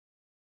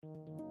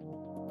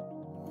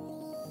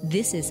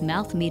This is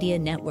Mouth Media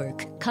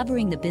Network,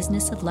 covering the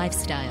business of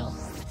lifestyle.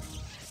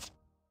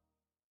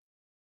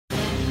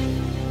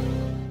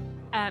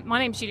 My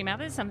name is Julie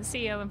Mathers. I'm the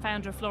CEO and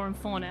founder of Flora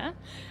 & Fauna.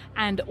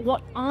 And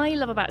what I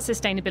love about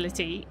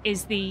sustainability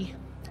is the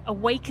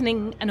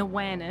awakening and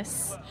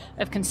awareness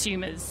of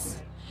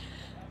consumers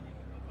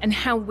and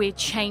how we're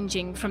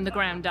changing from the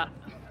ground up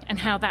and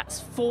how that's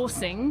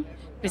forcing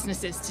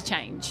businesses to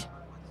change.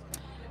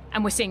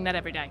 And we're seeing that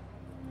every day.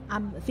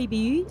 I'm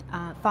Phoebe,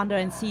 founder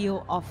and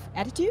CEO of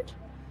Attitude.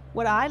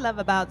 What I love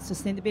about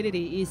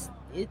sustainability is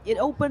it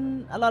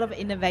opens a lot of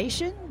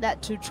innovation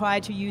that to try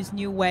to use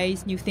new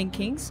ways, new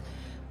thinkings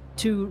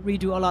to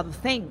redo a lot of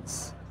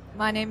things.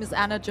 My name is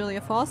Anna Julia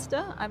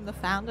Forster. I'm the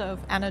founder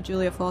of Anna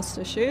Julia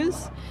Forster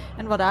Shoes.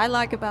 And what I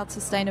like about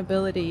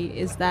sustainability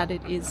is that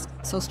it is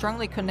so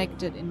strongly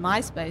connected in my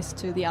space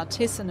to the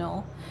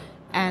artisanal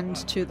and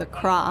to the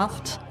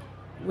craft,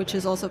 which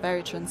is also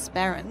very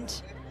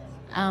transparent.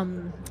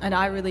 And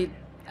I really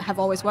have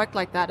always worked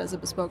like that as a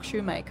bespoke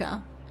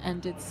shoemaker.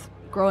 And it's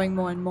growing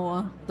more and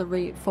more, the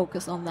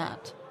refocus on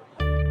that.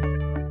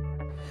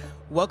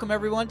 Welcome,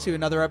 everyone, to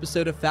another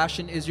episode of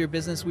Fashion is Your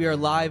Business. We are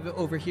live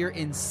over here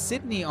in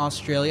Sydney,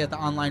 Australia at the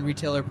Online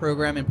Retailer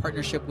Program in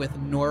partnership with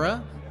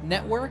Nora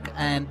Network.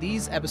 And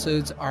these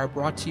episodes are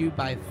brought to you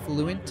by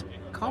Fluent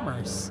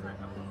Commerce.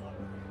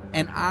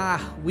 And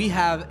we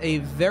have a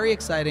very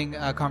exciting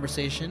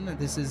conversation.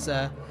 This is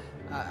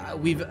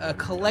we've a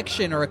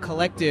collection or a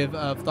collective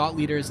of thought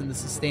leaders in the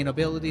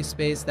sustainability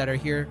space that are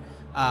here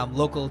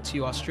local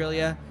to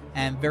Australia,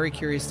 and very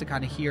curious to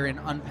kind of hear and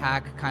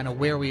unpack kind of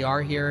where we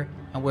are here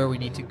and where we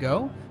need to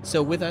go.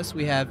 So with us,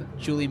 we have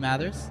Julie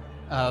Mathers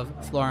of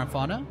Flora &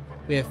 Fauna,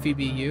 we have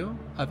Phoebe Yu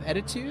of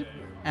Attitude,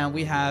 and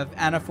we have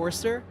Anna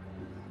Forster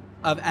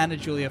of Anna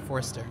Julia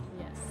Forster.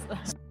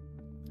 Yes.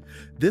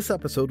 This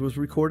episode was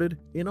recorded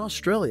in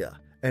Australia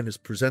and is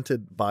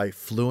presented by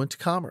Fluent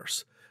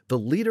Commerce, the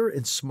leader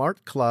in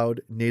smart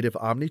cloud native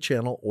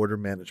omnichannel order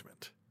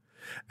management,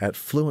 at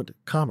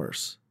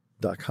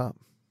fluentcommerce.com.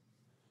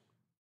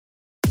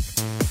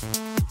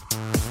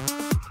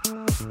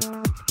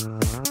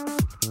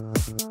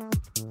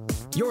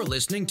 You're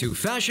listening to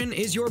Fashion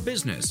is Your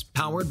Business,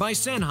 powered by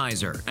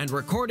Sennheiser and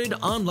recorded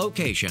on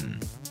location,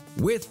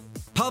 with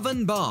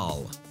Pavan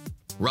Bal,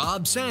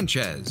 Rob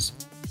Sanchez,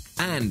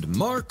 and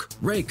Mark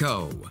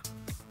Rako.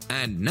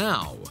 And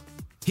now,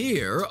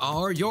 here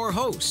are your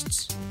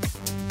hosts.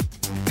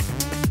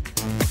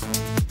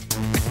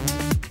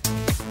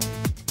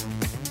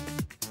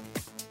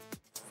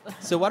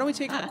 So why don't we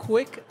take a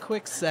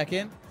quick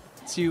second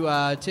to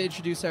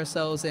introduce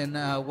ourselves and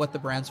what the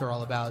brands are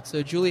all about.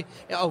 So Julie,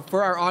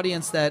 for our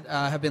audience that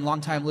have been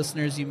longtime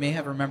listeners, you may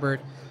have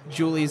remembered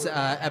Julie's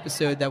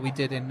episode that we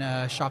did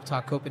in Shop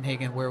Talk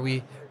Copenhagen, where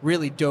we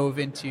really dove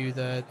into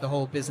the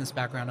whole business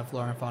background of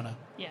Flora & Fauna.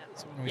 Yeah.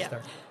 So where we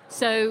start.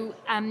 So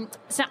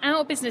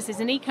our business is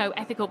an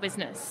eco-ethical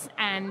business,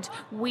 and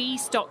we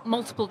stock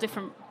multiple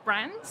different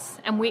brands,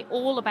 and we're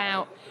all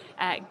about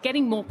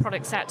getting more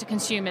products out to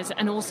consumers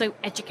and also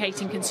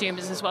educating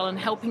consumers as well and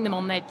helping them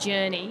on their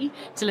journey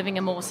to living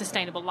a more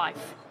sustainable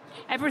life.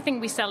 Everything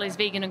we sell is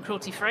vegan and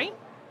cruelty-free.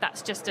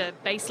 That's just a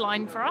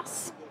baseline for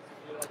us.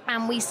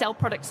 And we sell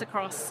products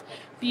across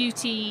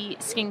beauty,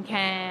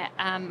 skincare,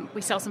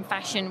 we sell some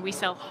fashion, we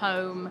sell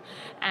home,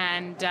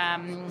 and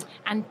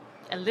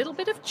a little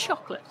bit of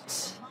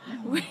chocolate.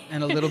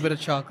 And a little bit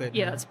of chocolate.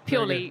 Yeah, that's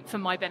purely for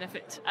my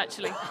benefit,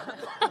 actually.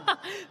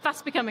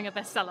 Fast becoming a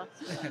bestseller.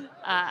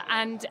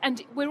 And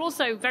we're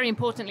also, very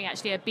importantly,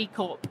 actually, a B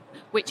Corp,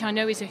 which I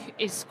know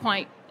is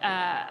quite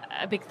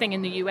a big thing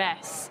in the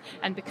US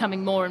and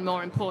becoming more and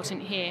more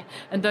important here.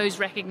 And those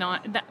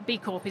that B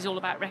Corp is all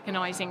about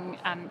recognizing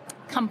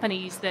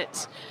companies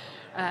that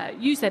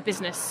use their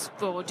business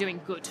for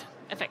doing good,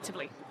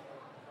 effectively.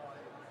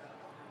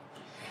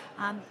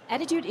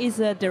 Attitude is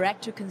a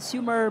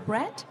direct-to-consumer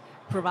brand,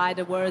 provide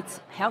the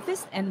world's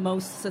healthiest and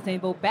most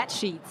sustainable bed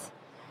sheets.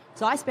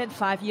 So I spent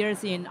 5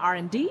 years in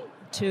R&D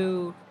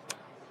to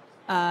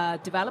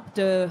develop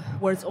the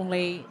world's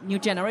only new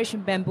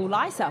generation bamboo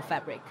lyocell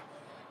fabric,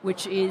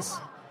 which is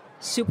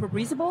super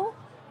breathable,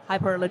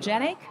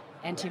 hyperallergenic,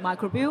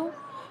 antimicrobial,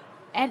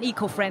 and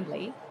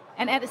eco-friendly,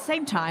 and at the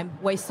same time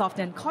way softer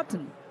than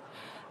cotton.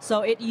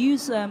 So it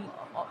uses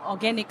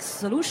organic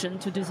solution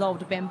to dissolve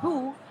the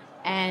bamboo.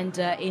 And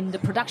in the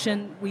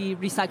production, we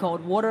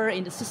recycled water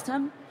in the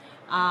system.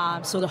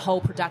 So the whole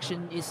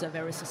production is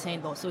very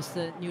sustainable. So it's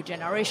the new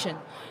generation.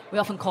 We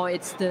often call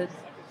it the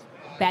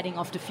bedding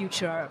of the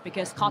future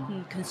because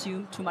cotton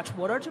consumes too much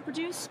water to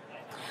produce.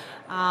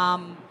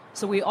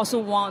 So we also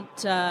want,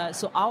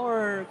 so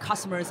our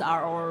customers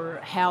are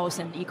our health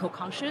and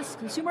eco-conscious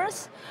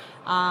consumers.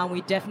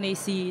 We definitely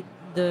see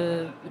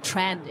the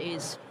trend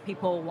is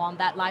people want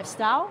that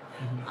lifestyle,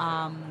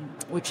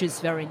 which is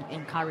very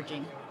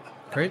encouraging.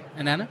 Great.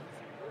 And Anna?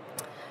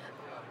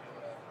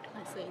 Can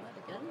I say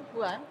that again?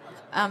 Well,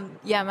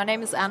 my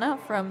name is Anna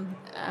from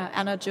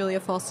Anna Julia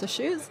Forster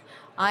Shoes.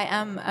 I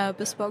am a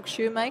bespoke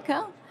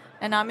shoemaker,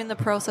 and I'm in the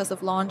process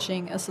of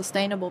launching a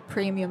sustainable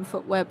premium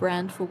footwear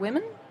brand for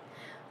women.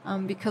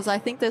 because I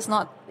think there's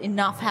not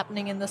enough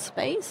happening in the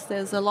space.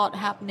 There's a lot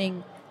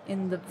happening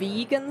in the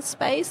vegan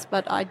space,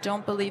 but I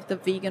don't believe the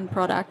vegan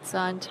products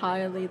are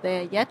entirely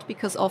there yet,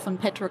 because often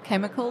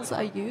petrochemicals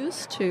are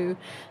used to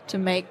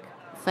make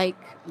fake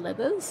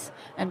leathers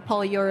and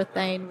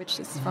polyurethane, which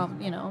is from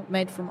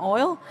made from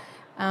oil.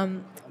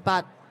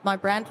 But my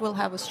brand will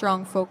have a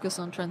strong focus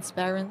on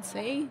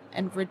transparency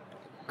and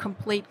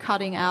complete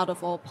cutting out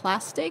of all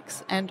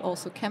plastics and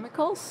also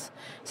chemicals,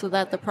 so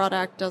that the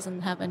product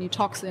doesn't have any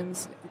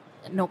toxins,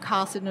 no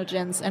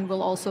carcinogens, and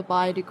will also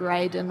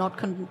biodegrade and not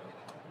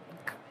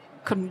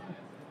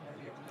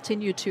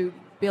continue to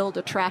build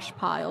a trash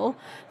pile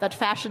that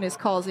fashion is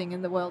causing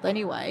in the world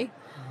anyway.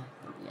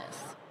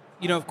 Yes.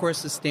 Of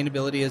course,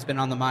 sustainability has been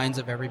on the minds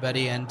of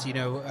everybody. And,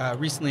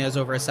 recently I was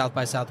over at South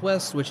by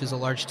Southwest, which is a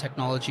large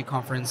technology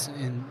conference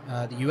in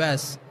the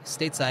U.S.,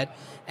 stateside.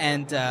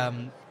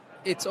 And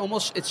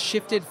it's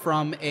shifted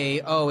from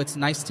it's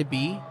nice to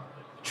be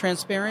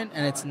transparent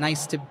and it's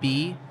nice to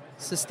be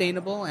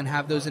sustainable and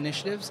have those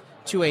initiatives,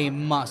 to a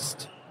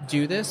must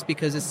do this,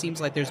 because it seems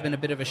like there's been a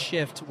bit of a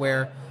shift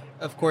where,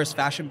 of course,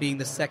 fashion being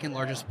the second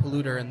largest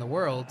polluter in the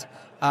world,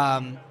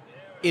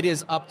 it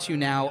is up to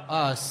now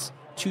us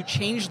to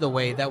change the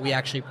way that we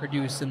actually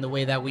produce and the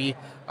way that we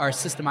are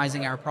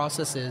systemizing our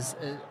processes.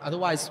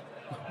 Otherwise,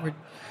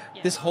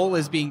 this hole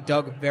is being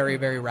dug very,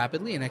 very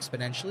rapidly and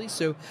exponentially.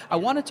 So I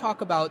want to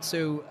talk about,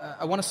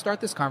 I want to start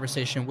this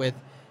conversation with,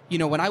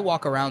 when I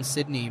walk around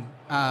Sydney,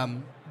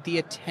 the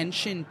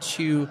attention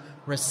to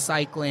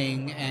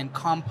recycling and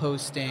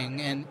composting,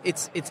 and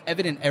it's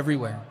evident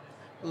everywhere.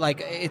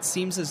 Like, it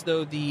seems as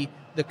though the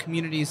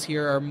communities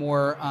here are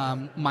more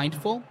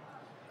mindful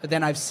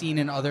than I've seen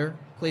in other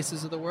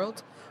places of the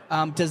world.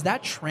 Does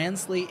that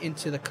translate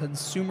into the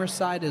consumer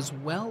side as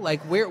well?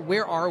 Like,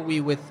 where are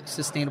we with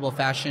sustainable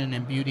fashion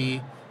and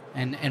beauty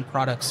and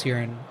products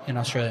here in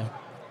Australia?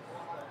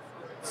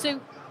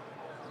 So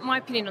my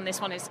opinion on this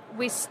one is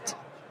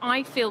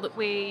I feel that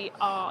we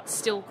are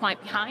still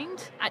quite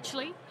behind,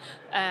 actually.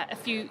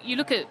 You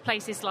look at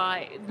places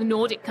like the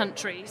Nordic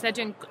countries, they're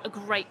doing a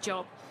great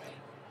job.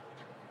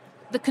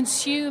 The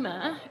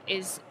consumer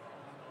is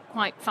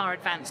quite far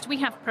advanced.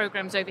 We have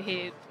programs over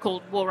here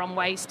called War on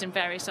Waste and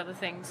various other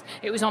things.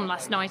 It was on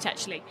last night,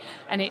 actually,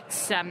 and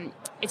it's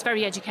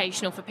very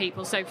educational for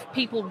people. So if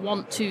people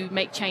want to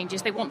make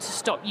changes, they want to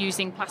stop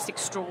using plastic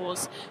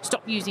straws,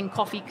 stop using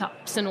coffee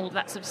cups and all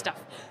that sort of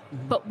stuff.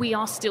 Mm-hmm. But we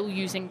are still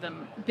using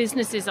them.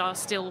 Businesses are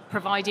still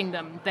providing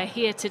them. They're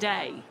here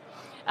today.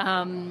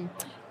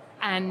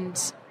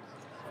 And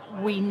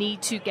we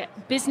need to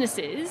get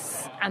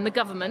businesses and the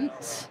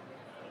government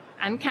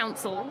and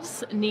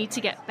councils need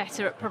to get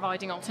better at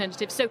providing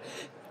alternatives. So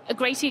a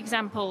great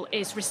example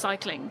is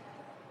recycling.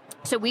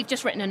 So we've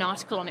just written an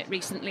article on it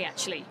recently,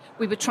 actually.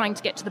 We were trying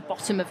to get to the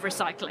bottom of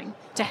recycling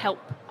to help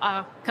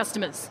our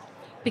customers,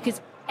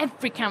 because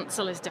every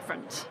council is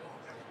different.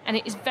 And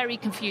it is very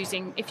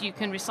confusing if you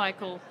can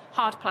recycle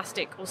hard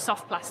plastic or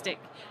soft plastic.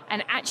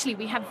 And actually,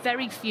 we have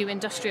very few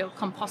industrial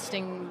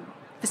composting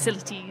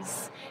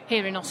facilities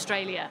here in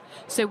Australia.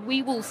 So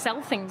we will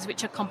sell things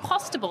which are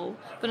compostable,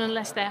 but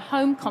unless they're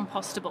home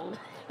compostable,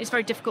 it's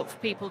very difficult for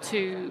people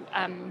to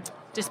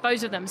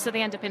dispose of them, so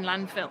they end up in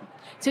landfill.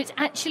 So it's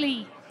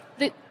actually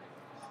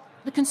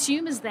the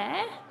consumer's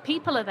there,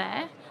 people are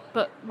there,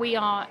 but we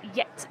are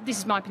yet, this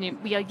is my opinion,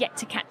 we are yet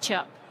to catch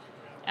up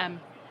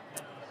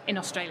in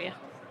Australia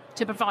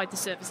to provide the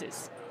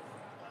services.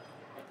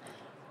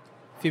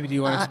 Phoebe, do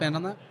you want to expand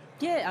on that?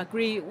 Yeah, I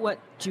agree what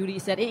Julie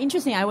said.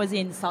 Interesting, I was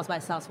in South by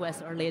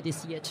Southwest earlier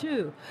this year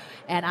too,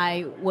 and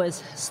I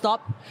was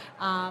stopped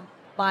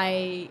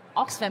by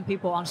Oxfam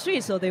people on the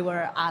street, so they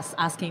were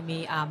asking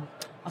me,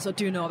 also,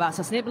 do you know about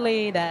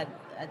sustainability? That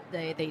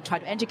they try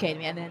to educate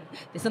me, and then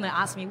they suddenly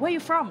asked me, where are you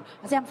from?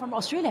 I said, I'm from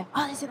Australia.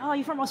 Oh, they said, oh,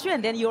 you're from Australia?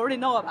 And then you already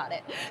know about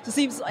it. So it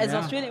seems as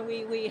Australian,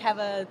 we have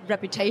a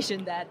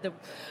reputation that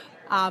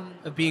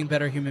of being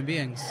better human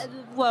beings.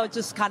 Well,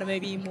 just kind of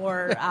maybe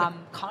more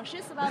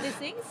conscious about these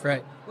things.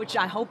 Right. Which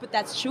I hope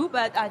that's true.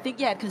 But I think,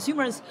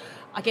 consumers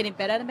are getting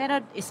better and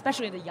better,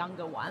 especially the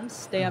younger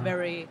ones. They are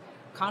very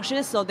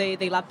conscious, so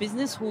they love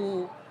business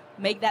who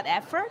make that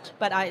effort.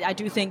 But I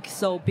do think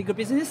bigger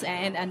business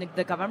and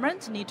the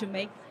government need to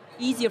make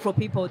easier for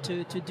people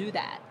to do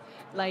that.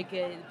 Like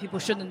people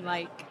shouldn't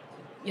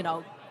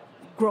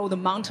grow the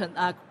mountain,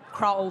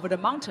 crawl over the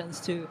mountains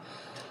to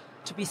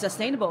be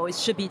sustainable. It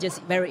should be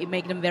just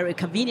make them very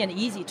convenient,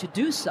 easy to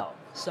do so.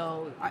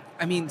 So,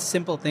 I mean,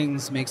 simple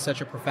things make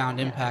such a profound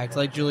impact.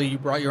 Like, Julie, you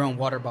brought your own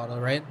water bottle,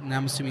 right? And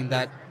I'm assuming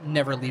that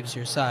never leaves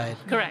your side.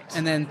 Correct.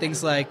 And then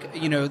things like,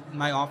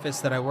 my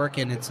office that I work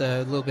in, it's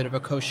a little bit of a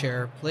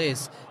co-share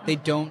place. They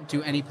don't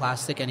do any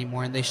plastic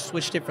anymore, and they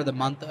switched it for the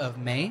month of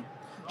May.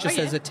 Just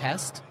as a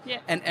test. Yeah.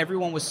 And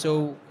everyone was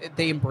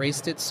they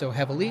embraced it so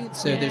heavily.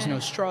 So there's no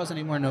straws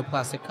anymore, no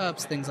plastic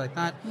cups, things like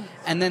that.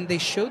 And then they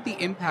showed the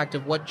impact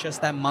of what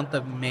just that month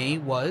of May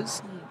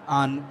was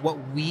on what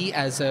we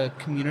as a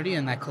community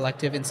and that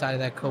collective inside of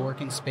that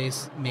co-working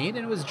space made.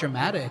 And it was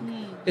dramatic.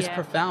 It's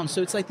profound.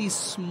 So it's like these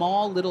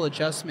small little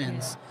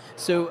adjustments.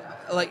 So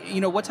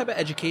what type of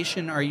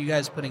education are you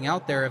guys putting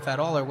out there, if at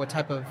all, or what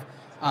type of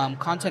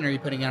content are you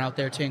putting out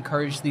there to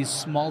encourage these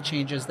small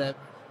changes that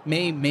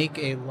may make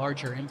a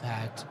larger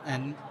impact?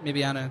 And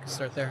maybe Anna can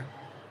start there.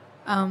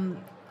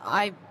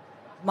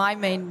 My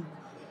main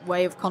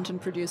way of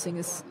content producing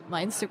is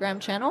my Instagram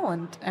channel,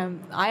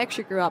 and I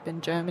actually grew up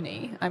in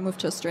Germany. I moved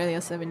to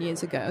Australia 7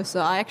 years ago,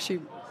 so I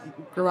actually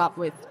grew up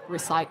with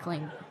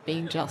recycling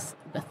being just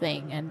the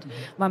thing, and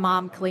my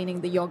mom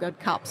cleaning the yogurt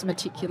cups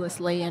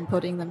meticulously and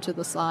putting them to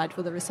the side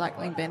for the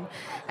recycling bin.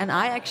 And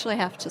I actually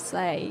have to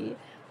say,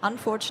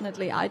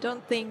 unfortunately, I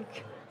don't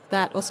think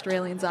that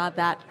Australians are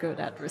that good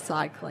at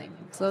recycling.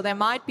 So there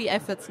might be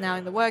efforts now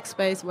in the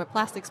workspace where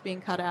plastic's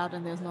being cut out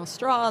and there's no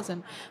straws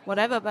and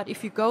whatever, but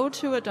if you go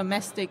to a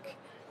domestic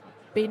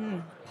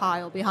bin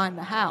pile behind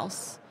the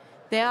house,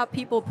 there are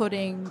people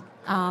putting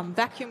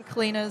vacuum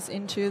cleaners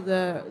into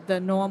the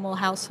normal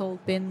household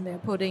bin. They're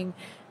putting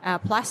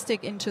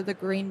plastic into the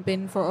green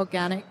bin for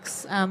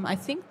organics. I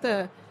think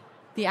the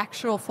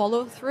actual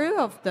follow through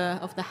of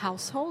the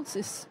households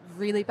is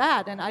really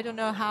bad, and I don't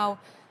know how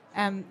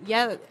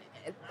the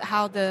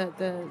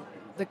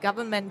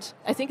government.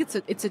 I think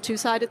it's a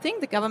two-sided thing.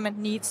 The government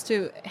needs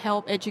to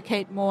help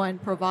educate more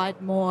and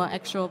provide more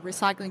actual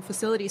recycling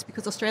facilities,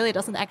 because Australia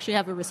doesn't actually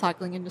have a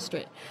recycling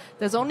industry.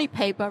 There's only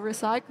paper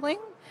recycling,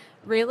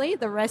 really.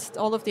 The rest,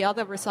 all of the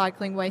other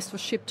recycling waste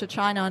was shipped to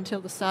China until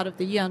the start of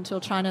the year,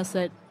 until China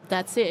said,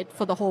 that's it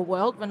for the whole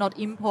world. We're not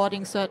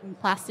importing certain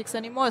plastics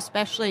anymore,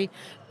 especially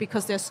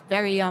because there's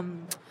very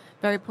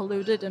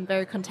polluted and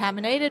very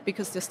contaminated,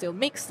 because they're still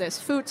mixed. There's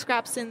food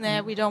scraps in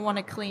there. We don't want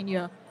to clean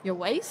your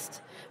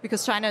waste,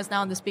 because China is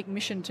now on this big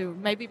mission to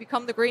maybe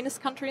become the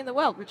greenest country in the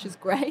world, which is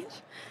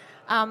great.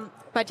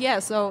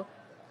 So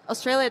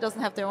Australia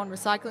doesn't have their own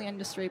recycling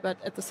industry, but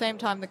at the same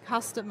time, the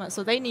customer,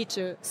 so they need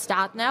to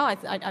start now.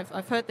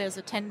 I've heard there's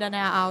a tender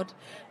now out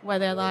where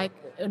they're like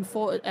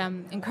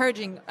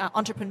encouraging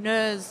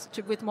entrepreneurs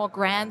with more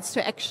grants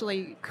to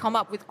actually come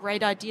up with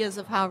great ideas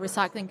of how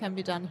recycling can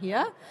be done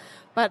here.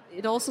 But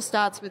it also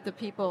starts with the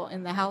people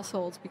in the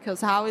households,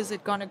 because how is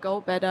it going to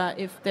go better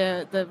if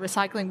the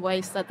recycling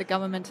waste that the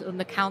government and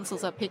the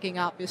councils are picking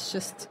up is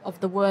just of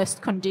the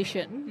worst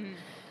condition?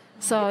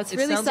 So it's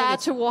really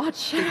sad to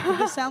watch.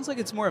 This sounds like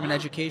it's more of an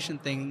education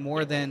thing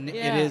more than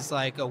it is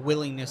like a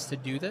willingness to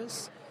do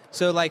this.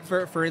 So like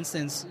for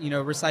instance,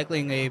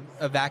 recycling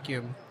a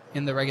vacuum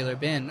in the regular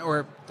bin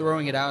or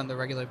throwing it out in the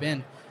regular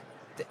bin,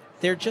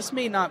 there just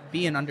may not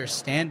be an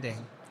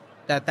understanding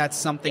that that's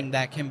something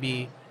that can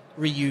be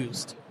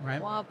reused,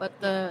 right? Wow,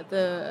 but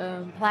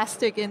the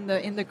plastic in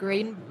the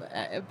green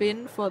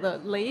bin for the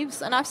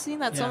leaves, and I've seen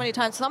that so many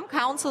times. Some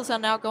councils are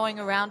now going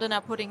around and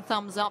are putting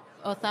thumbs up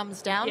or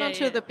thumbs down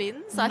onto the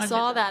bins. I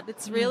saw that.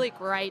 It's really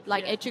great,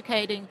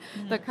 educating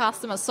the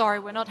customer. Sorry,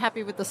 we're not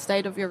happy with the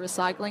state of your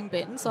recycling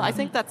bin. So I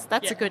think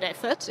that's a good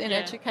effort in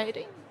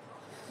educating.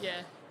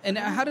 Yeah. And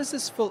how does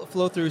this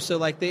flow through? So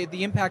like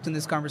the impact in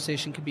this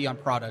conversation could be on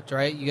product,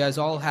 right? You guys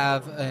all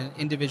have an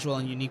individual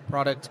and unique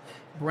product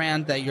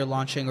brand that you're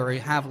launching or you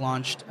have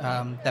launched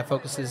that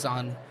focuses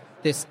on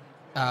this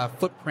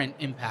footprint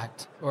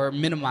impact or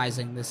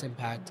minimizing this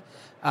impact.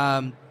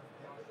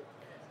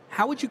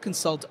 How would you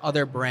consult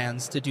other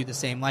brands to do the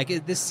same?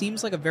 This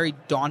seems like a very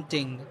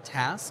daunting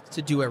task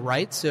to do it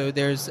right. So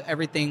there's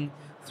everything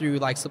through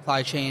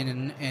supply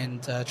chain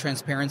and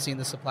transparency in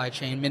the supply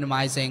chain,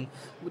 minimizing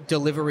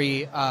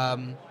delivery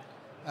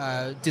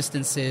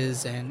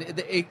distances, and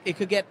it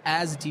could get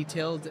as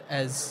detailed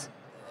as,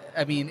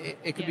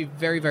 it could be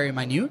very, very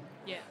minute.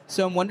 Yeah.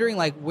 So I'm wondering,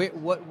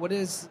 what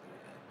is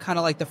kind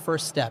of the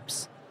first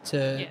steps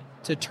to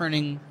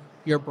turning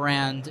your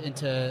brand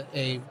into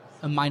a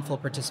mindful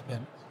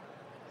participant?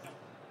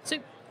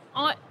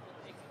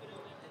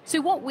 So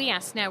what we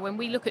ask now when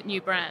we look at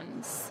new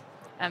brands,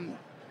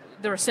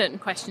 there are certain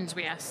questions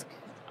we ask.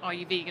 Are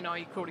you vegan? Are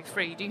you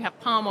cruelty-free? Do you have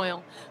palm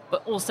oil?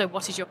 But also,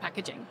 what is your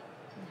packaging?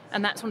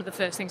 And that's one of the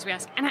first things we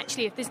ask. And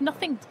actually,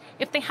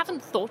 if they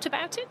haven't thought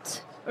about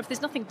it, or if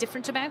there's nothing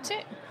different about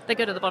it, they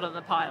go to the bottom of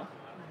the pile.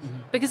 Mm-hmm.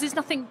 Because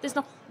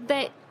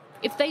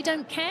if they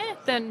don't care,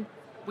 then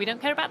we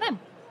don't care about them,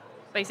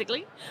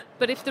 basically.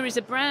 But if there is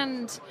a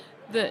brand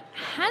that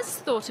has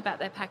thought about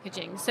their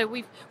packaging, so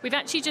we've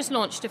actually just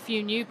launched a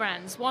few new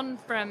brands. One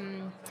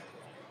from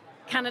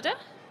Canada,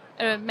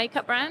 a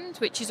makeup brand,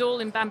 which is all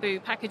in bamboo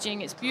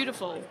packaging. It's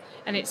beautiful,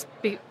 and it's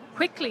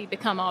quickly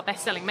become our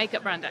best-selling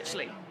makeup brand,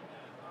 actually.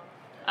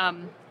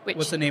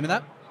 What's the name of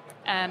that?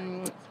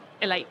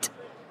 Elate.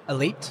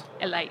 Elate?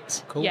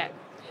 Elate. Cool. Yeah.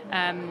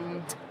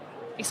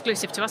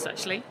 Exclusive to us,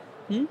 actually.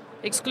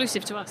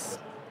 Exclusive to us.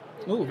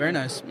 Oh, very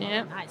nice.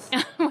 Yeah. Nice.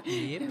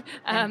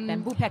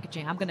 Bamboo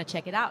packaging. I'm going to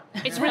check it out.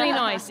 It's really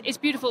nice. It's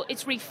beautiful.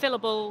 It's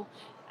refillable.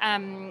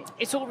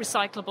 It's all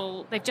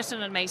recyclable. They've just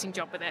done an amazing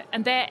job with it.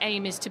 And their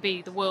aim is to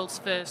be the world's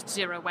first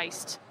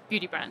zero-waste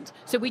beauty brand.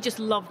 So we just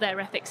love their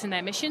ethics and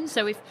their mission.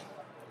 So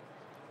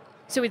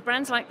with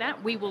brands like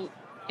that, we will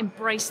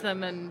embrace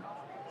them and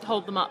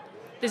hold them up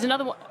There's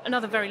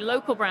another very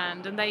local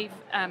brand, and they've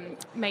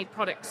made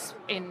products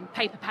in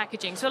paper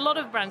packaging. So a lot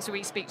of brands who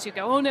we speak to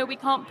go, oh no, we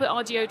can't put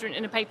our deodorant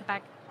in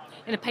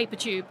a paper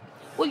tube.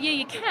 Well, yeah,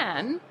 you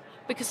can,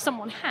 because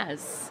someone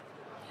has.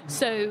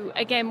 So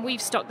again,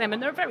 we've stocked them,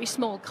 and they're a very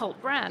small cult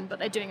brand, but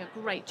they're doing a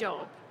great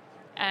job.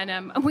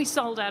 And we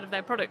sold out of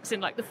their products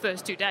in like the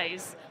first 2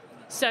 days.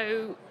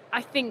 So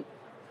I think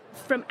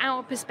from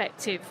our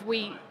perspective,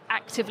 we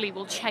actively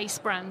will chase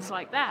brands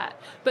like that,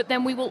 but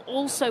then we will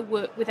also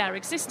work with our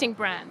existing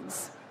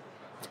brands,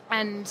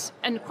 and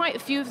quite a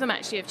few of them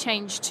actually have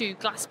changed to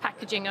glass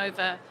packaging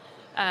over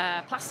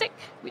plastic,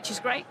 which is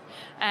great.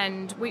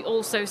 And we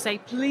also say,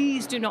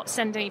 please do not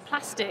send any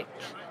plastic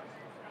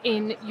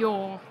in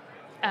your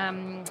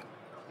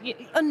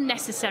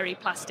unnecessary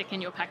plastic in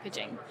your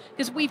packaging,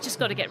 because we've just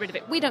got to get rid of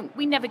it. We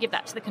never give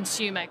that to the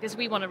consumer because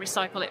we want to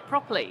recycle it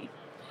properly.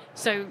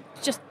 So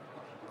just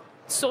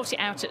sort it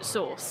out at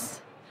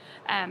source.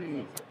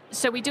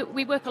 So we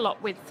work a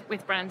lot with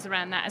brands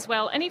around that as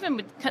well, and even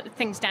with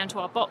things down to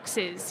our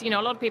boxes. A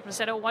lot of people have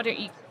said, oh, why don't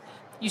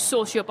you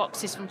source your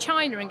boxes from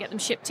China and get them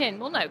shipped in?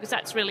 Well, no, because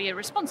that's really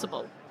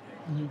irresponsible.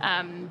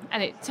 And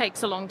it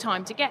takes a long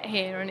time to get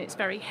here, and it's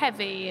very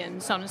heavy,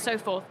 and so on and so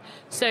forth.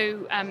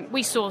 So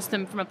we source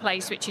them from a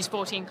place which is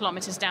 14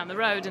 kilometres down the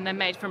road, and they're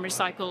made from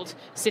recycled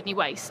Sydney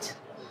waste,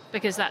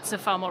 because that's a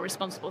far more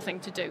responsible thing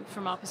to do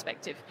from our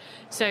perspective.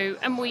 So,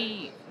 and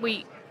we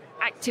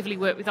actively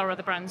work with our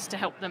other brands to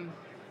help them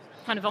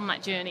kind of on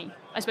that journey,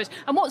 I suppose.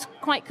 And what's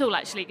quite cool,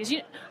 actually, because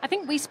I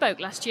think we spoke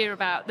last year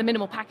about the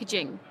minimal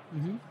packaging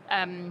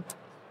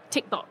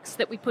tick box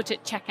that we put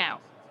at checkout.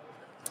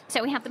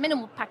 So we have the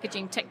minimal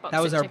packaging tick box.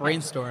 That was our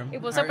brainstorm.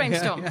 It was our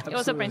brainstorm. Yeah, it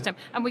was our brainstorm.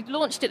 And we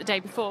launched it the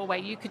day before, where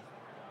you could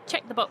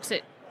tick the box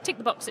at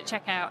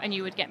checkout, and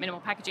you would get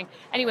minimal packaging.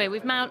 Anyway,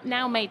 we've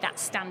now made that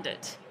standard.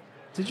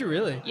 Did you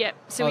really? Yeah.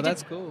 So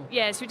that's cool.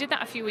 Yeah, so we did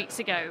that a few weeks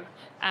ago,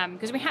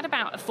 because we had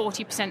about a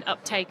 40%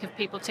 uptake of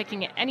people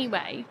ticking it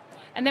anyway.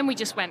 And then we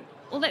just went,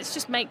 well, let's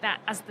just make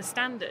that as the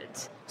standard.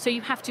 So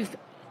you have to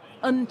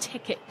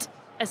untick it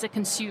as a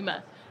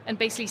consumer and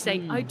basically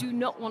say, I do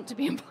not want to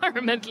be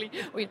environmentally,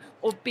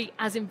 or be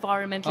as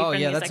environmentally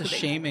friendly as I could be. That's a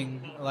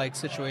shaming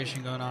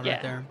situation going on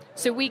right there.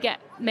 So we get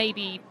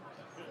maybe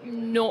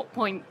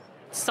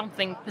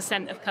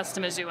 0.something% of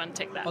customers who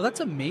untick that. Oh,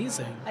 that's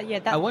amazing.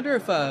 I wonder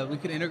if we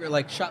could integrate,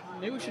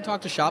 maybe we should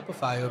talk to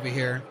Shopify over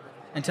here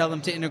and tell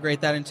them to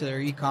integrate that into their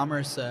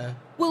e-commerce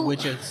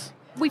widgets.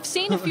 We've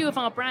seen a few of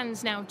our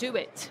brands now do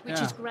it, which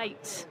is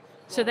great.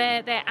 So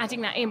they're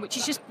adding that in, which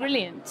is just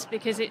brilliant,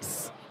 because the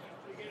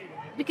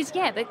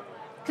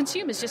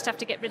consumers just have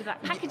to get rid of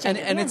that packaging.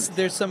 And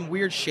there's some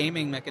weird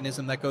shaming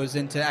mechanism that goes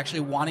into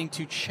actually wanting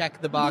to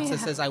check the box that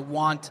says, I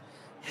want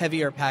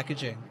heavier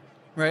packaging,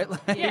 right?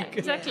 Yeah,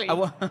 exactly.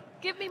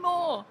 Give me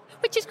more.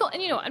 Which is cool.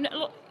 And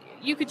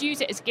you could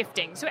use it as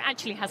gifting, so it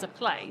actually has a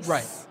place.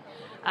 Right.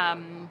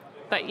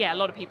 But yeah, a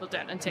lot of people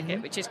don't untick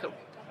it, which is cool.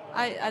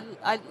 I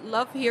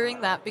love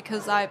hearing that,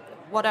 because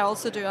what I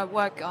also do, I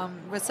work,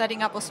 we're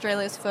setting up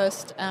Australia's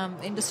first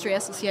industry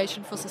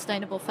association for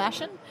sustainable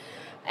fashion.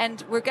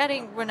 And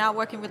we're now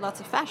working with lots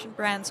of fashion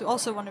brands who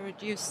also want to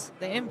reduce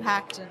the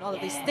impact and all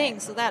of these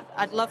things. So that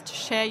I'd love to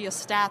share your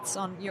stats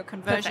on your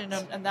conversion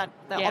and that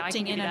the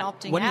opting in and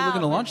opting out. When are you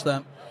going to launch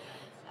that?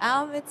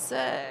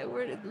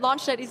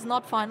 Launch date is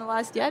not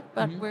finalized yet,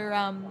 but we're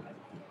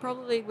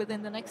probably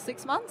within the next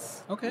 6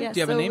 months. Okay. Do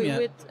you have a name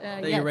yet?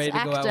 That you're ready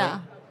to go out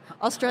with?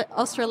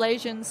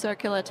 Australasian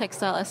Circular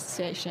Textile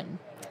Association.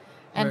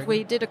 And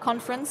we did a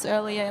conference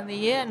earlier in the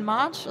year in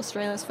March,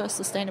 Australia's first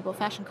sustainable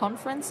fashion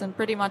conference, and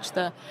pretty much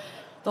the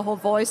whole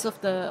voice of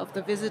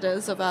the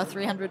visitors, of our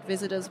 300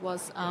 visitors,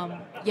 was,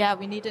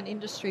 we need an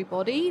industry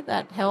body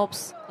that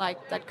helps,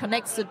 that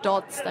connects the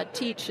dots, that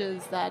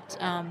teaches, that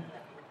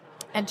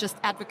and just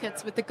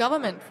advocates with the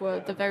government for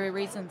the very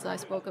reasons I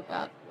spoke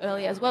about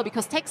earlier as well,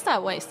 because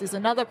textile waste is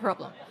another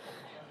problem.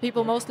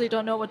 People mostly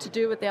don't know what to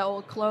do with their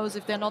old clothes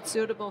if they're not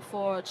suitable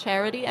for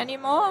charity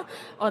anymore,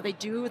 or they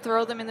do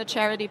throw them in the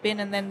charity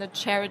bin, and then the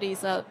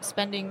charities are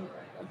spending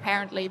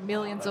apparently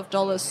millions of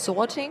dollars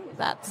sorting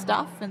that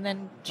stuff and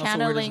then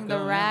channeling the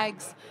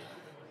rags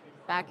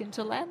back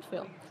into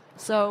landfill.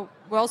 So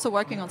we're also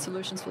working on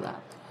solutions for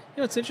that.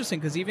 It's interesting,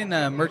 because even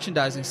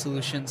merchandising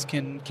solutions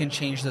can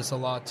change this a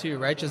lot too,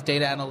 right? Just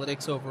data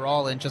analytics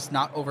overall, and just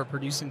not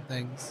overproducing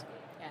things.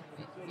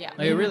 Yeah,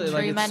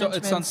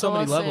 it's on so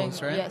many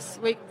levels, right? Yes,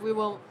 we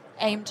will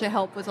aim to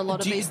help with a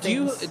lot of these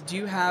things. Do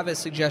you have a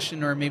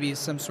suggestion, or maybe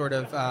some sort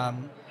of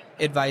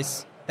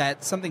advice,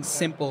 that something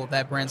simple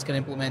that brands can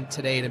implement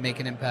today to make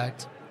an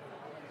impact?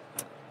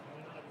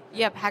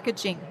 Yeah,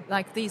 packaging,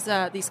 like these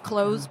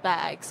clothes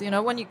bags.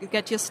 When you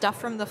get your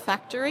stuff from the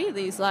factory,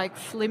 these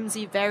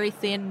flimsy, very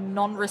thin,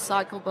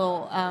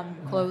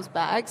 non-recyclable clothes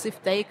bags,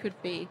 if they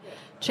could be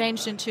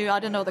changed into,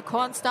 the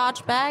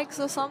cornstarch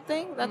bags or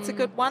something, that's a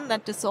good one,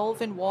 that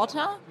dissolve in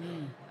water.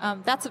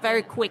 That's a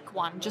very quick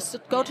one. Just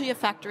go to your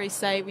factory,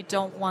 say, we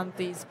don't want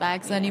these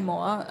bags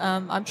anymore.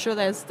 I'm sure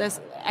there's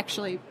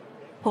actually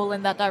pull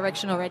in that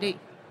direction already.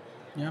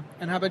 Yeah.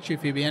 And how about you,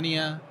 Phoebe?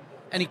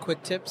 Any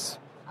quick tips?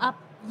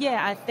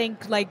 Yeah, I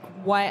think like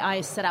why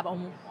I set up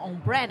on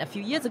brand a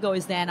few years ago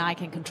is then I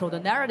can control the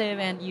narrative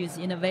and use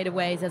innovative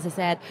ways. As I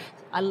said,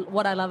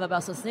 what I love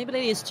about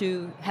sustainability is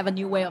to have a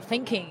new way of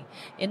thinking.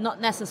 It not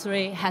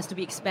necessarily has to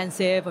be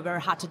expensive or very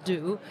hard to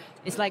do.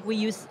 It's like we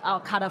use our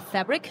cut of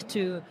fabric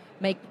to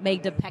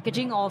make the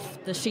packaging of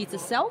the sheets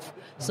itself,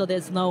 so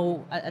there's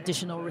no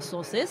additional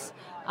resources.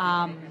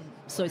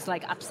 So it's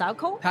like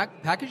upcycle.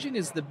 Packaging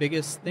is the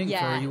biggest thing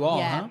for you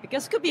all, huh?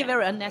 Because it could be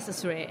very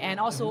unnecessary,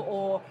 and also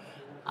or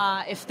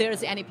if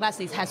there's any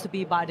plastic, it has to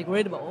be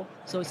biodegradable.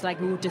 So it's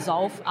like we will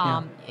dissolve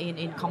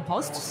in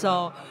compost.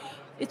 So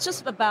it's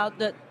just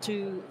about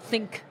to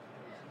think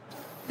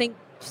a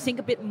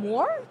bit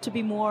more, to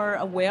be more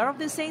aware of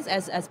these things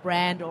as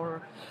brand,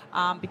 or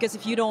because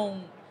if you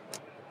don't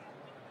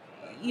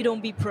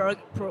be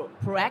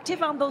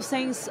proactive on those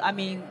things, I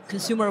mean,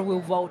 consumer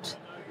will vote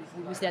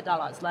with their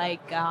dollars.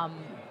 Like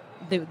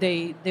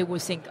they will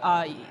think,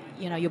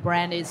 your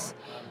brand is.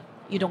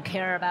 You don't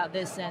care about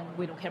this, and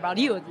we don't care about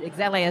you.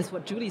 Exactly as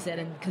what Julie said,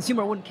 and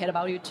consumer wouldn't care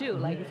about you too.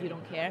 Like if you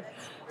don't care,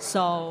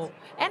 so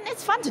and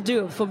it's fun to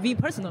do for me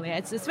personally.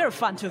 It's very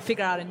fun to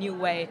figure out a new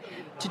way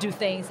to do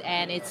things,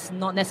 and it's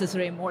not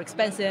necessarily more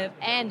expensive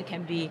and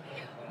can be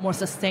more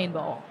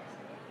sustainable.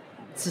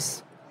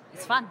 It's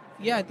fun.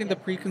 Yeah, I think the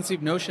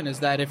preconceived notion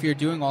is that if you're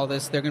doing all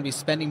this, they're going to be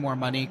spending more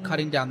money,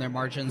 cutting down their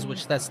margins,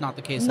 which that's not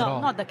the case at all.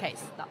 No, not the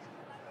case. No. All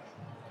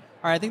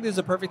right, I think this is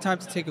a perfect time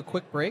to take a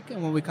quick break,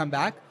 and when we come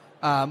back.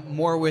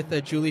 More with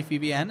Julie,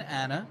 Phoebe, and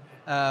Anna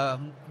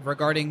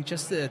regarding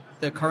just the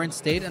current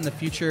state and the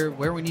future,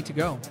 where we need to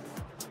go.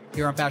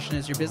 Here on Fashion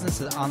is Your Business,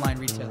 an online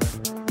retailer.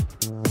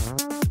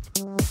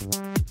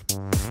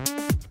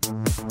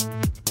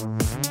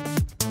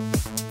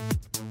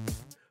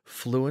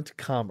 Fluent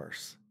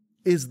Commerce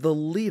is the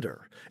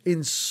leader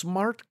in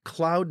smart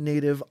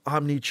cloud-native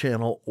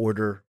omnichannel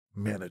order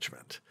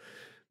management.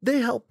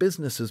 They help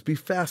businesses be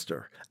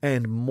faster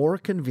and more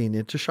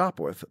convenient to shop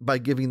with by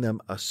giving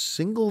them a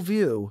single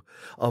view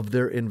of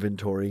their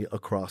inventory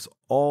across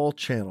all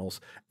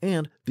channels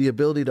and the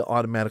ability to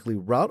automatically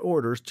route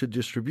orders to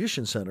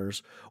distribution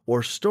centers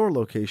or store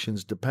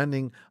locations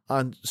depending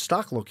on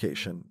stock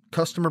location,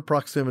 customer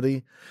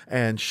proximity,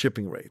 and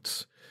shipping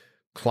rates.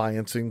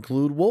 Clients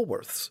include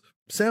Woolworths,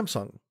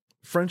 Samsung,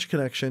 French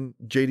Connection,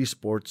 JD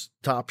Sports,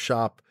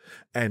 Topshop,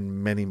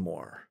 and many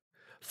more.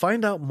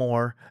 Find out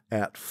more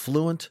at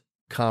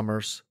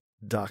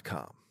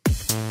fluentcommerce.com.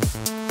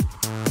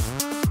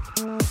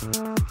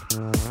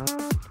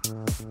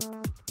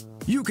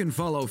 You can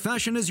follow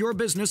Fashion is Your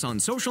Business on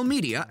social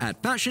media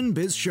at Fashion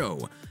Biz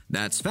Show.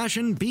 That's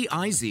Fashion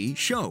BIZ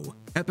Show.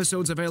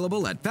 Episodes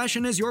available at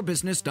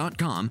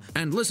fashionisyourbusiness.com,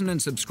 and listen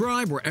and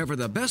subscribe wherever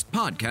the best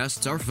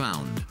podcasts are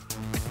found.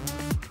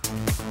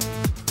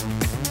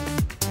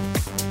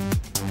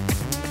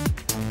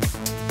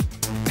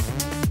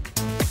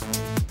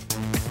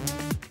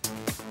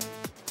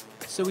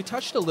 So we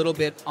touched a little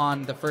bit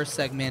on the first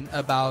segment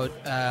about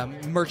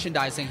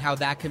merchandising, how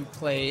that can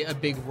play a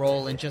big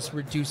role in just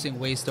reducing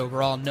waste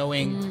overall,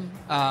 knowing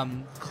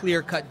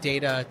clear-cut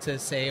data to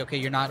say, okay,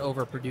 you're not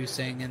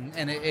overproducing.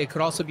 And it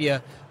could also be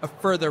a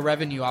further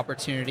revenue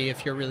opportunity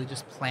if you're really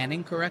just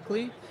planning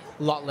correctly,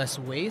 a lot less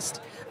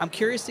waste. I'm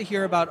curious to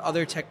hear about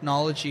other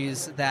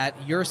technologies that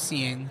you're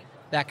seeing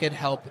that could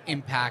help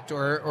impact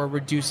or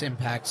reduce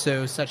impact,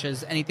 so such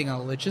as anything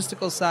on the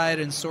logistical side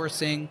and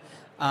sourcing.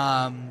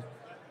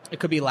 It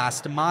could be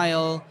last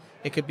mile.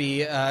 It could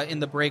be, in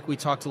the break, we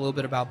talked a little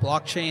bit about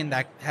blockchain.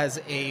 That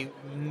has a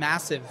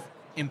massive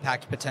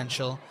impact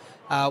potential.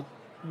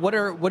 What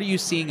are you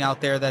seeing out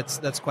there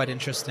that's quite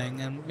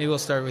interesting? And maybe we'll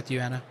start with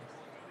you, Anna.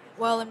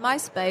 Well, in my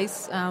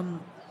space,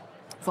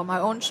 for my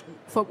own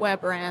footwear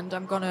brand,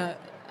 I'm going to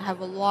have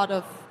a lot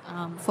of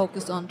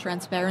focus on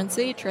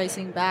transparency,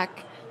 tracing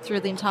back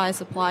through the entire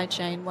supply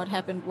chain, what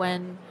happened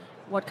when,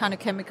 what kind of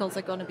chemicals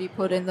are going to be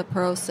put in the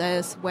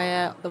process,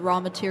 where the raw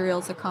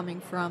materials are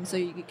coming from, so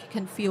you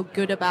can feel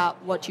good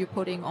about what you're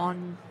putting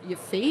on your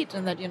feet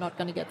and that you're not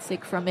going to get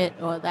sick from it,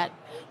 or that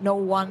no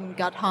one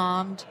got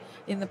harmed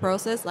in the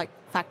process, like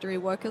factory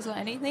workers or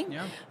anything.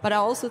 Yeah. But I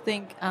also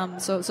think,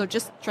 so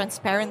just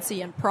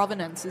transparency and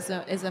provenance is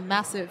a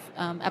massive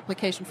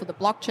application for the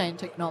blockchain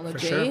technology.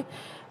 For sure.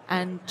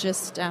 And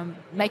just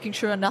making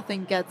sure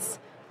nothing gets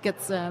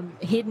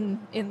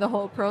hidden in the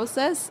whole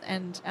process.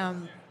 And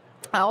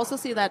I also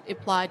see that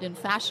applied in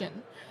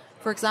fashion.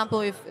 For example,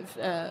 if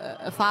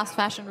a fast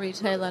fashion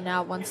retailer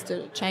now wants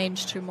to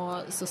change to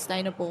more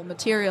sustainable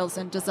materials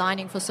and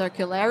designing for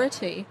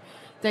circularity,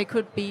 they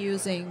could be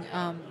using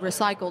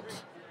recycled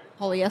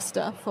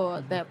polyester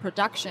for their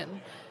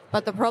production.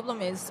 But the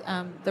problem is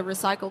the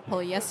recycled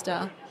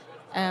polyester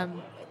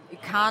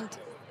it can't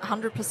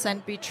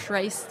 100% be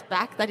traced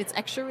back that it's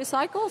actually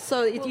recycled.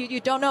 So you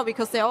don't know,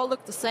 because they all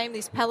look the same,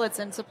 these pellets,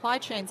 and supply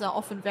chains are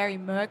often very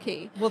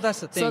murky. Well,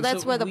 that's the thing. So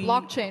that's where the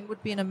blockchain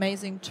would be an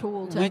amazing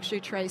tool to actually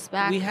trace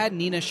back. We had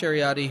Nina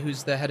Shariati,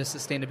 who's the head of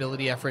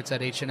sustainability efforts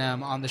at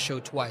H&M, on the show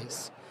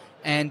twice.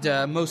 And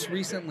most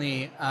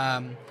recently,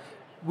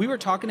 we were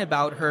talking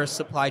about her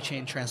supply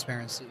chain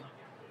transparency.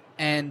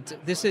 And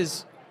this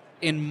is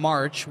in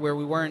March, where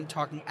we weren't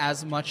talking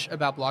as much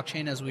about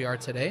blockchain as we are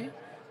today.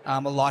 A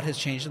lot has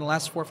changed in the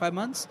last 4 or 5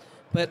 months.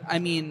 But, I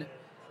mean,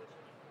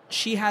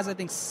 she has, I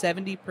think,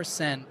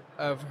 70%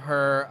 of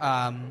her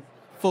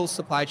full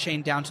supply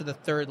chain down to the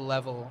third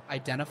level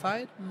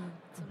identified.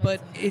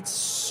 But it's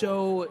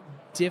so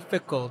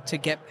difficult to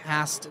get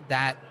past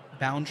that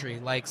boundary.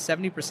 Like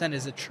 70%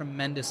 is a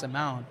tremendous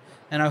amount.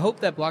 And I hope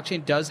that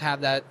blockchain does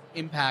have that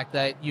impact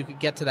that you could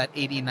get to that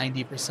 80,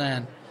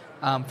 90%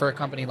 for a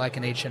company like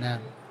an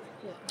H&M.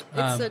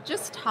 It's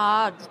just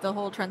hard, the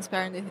whole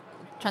transparency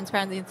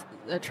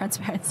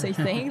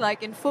thing.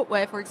 Like in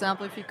footwear, for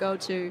example, if you go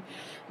to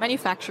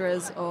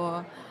manufacturers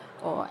or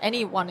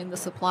anyone in the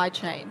supply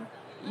chain,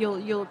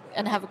 you'll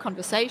and have a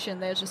conversation,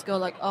 they'll just go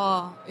like,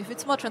 oh, if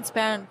it's more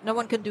transparent, no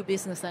one can do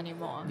business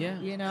anymore. Yeah.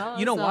 You know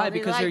so why?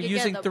 Because they're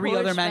using 3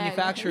 other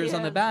manufacturers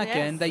on the back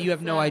end that you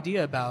have no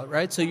idea about,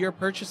 right? So you're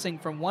purchasing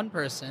from one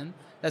person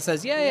that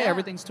says, yeah,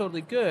 everything's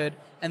totally good,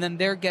 and then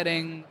they're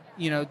getting,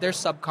 they're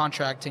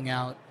subcontracting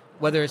out,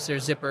 whether it's their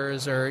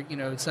zippers or,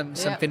 some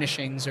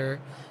finishings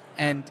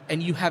and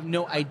you have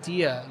no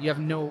idea, you have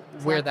no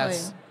where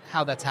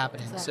how that's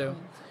happening. Exactly. So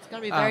it's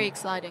going to be very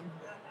exciting.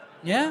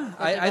 Yeah,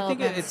 I think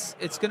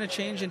it's going to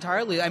change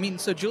entirely. I mean,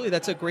 so Julie,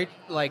 that's a great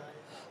like,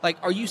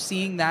 are you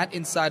seeing that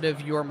inside of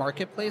your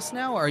marketplace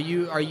now? Are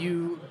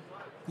you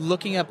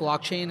looking at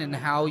blockchain and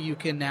how you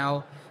can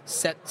now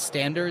set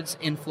standards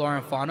in flora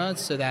and fauna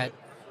so that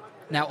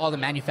now all the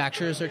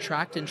manufacturers are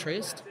tracked and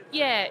traced?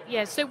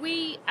 Yeah. So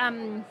we've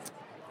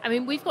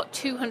got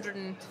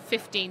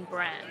 215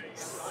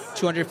 brands.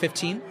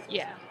 215?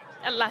 Yeah,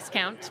 at last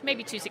count,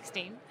 maybe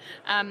 216.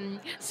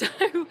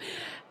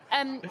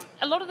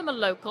 A lot of them are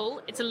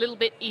local. It's a little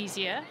bit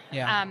easier.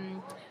 Yeah.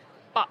 And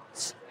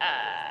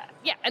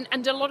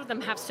a lot of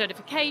them have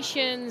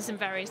certifications and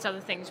various other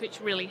things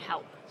which really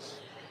help.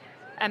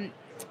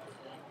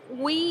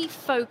 We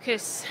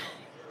focus...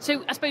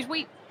 So I suppose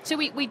we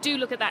do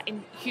look at that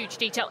in huge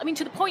detail. I mean,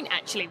 to the point,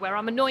 actually, where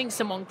I'm annoying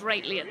someone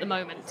greatly at the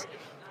moment,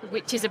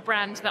 which is a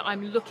brand that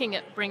I'm looking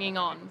at bringing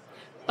on.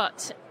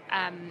 But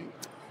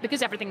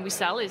because everything we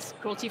sell is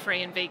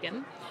cruelty-free and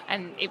vegan,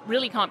 and it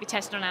really can't be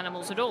tested on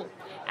animals at all.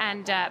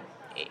 And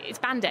it's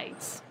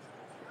Band-Aids.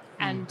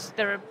 And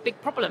they're a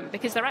big problem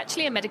because they're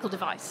actually a medical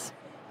device.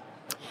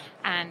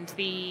 And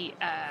the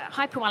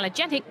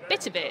hypoallergenic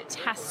bit of it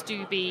has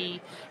to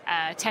be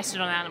tested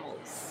on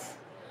animals.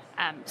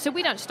 So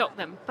we don't stock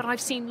them, but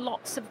I've seen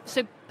lots of...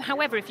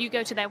 However, if you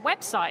go to their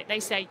website, they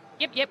say,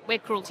 yep, we're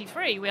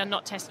cruelty-free, we are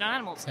not tested on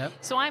animals. Yep.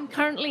 So I'm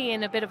currently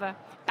in a bit of a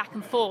back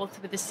and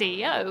forth with the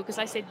CEO because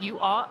I said, you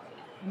are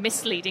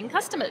misleading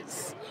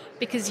customers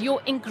because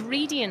your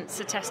ingredients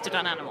are tested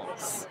on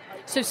animals.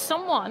 So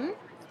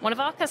one of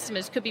our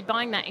customers could be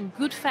buying that in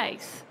good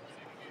faith,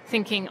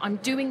 thinking, I'm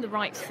doing the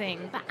right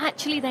thing, but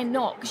actually they're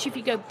not, because if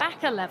you go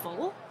back a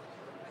level,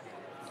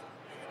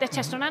 they're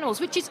tested on animals,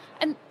 which is,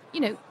 and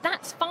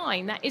that's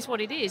fine, that is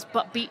what it is,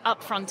 but be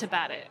upfront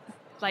about it.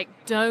 Like,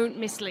 don't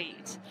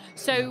mislead.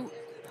 So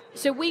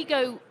we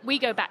go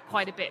back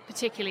quite a bit,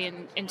 particularly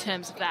in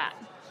terms of that.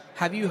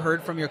 Have you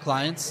heard from your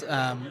clients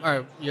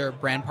or your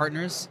brand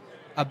partners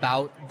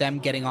about them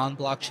getting on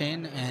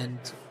blockchain and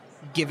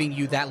giving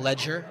you that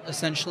ledger,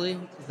 essentially,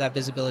 that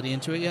visibility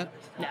into it yet?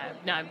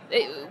 No,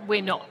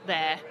 we're not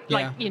there.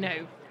 Yeah.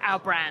 Like, our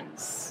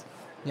brands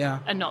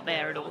are not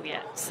there at all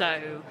yet.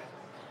 So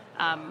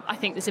I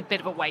think there's a bit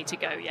of a way to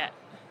go yet.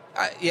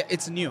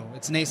 It's new.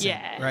 It's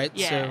nascent, right?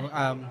 Yeah.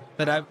 So,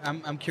 but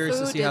I'm curious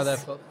to see how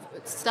that...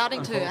 It's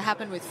starting to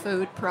happen with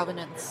food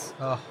provenance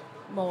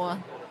more.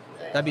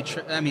 That'd be,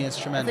 it's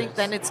tremendous. I think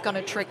then it's going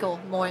to trickle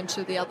more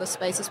into the other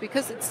spaces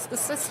because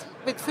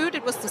with food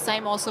it was the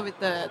same also with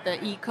the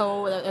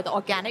eco, the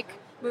organic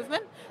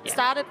movement. It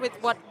started with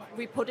what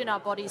we put in our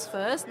bodies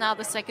first. Now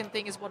the second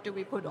thing is what do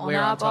we put on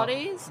our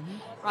bodies,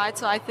 right?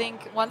 So I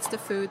think once the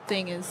food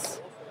thing is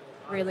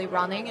really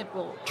running, it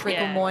will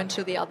trickle more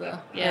into the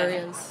other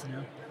areas.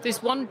 Yeah.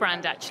 There's one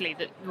brand actually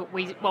that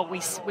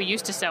we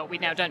used to sell. We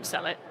now don't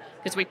sell it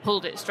because we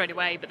pulled it straight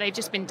away. But they've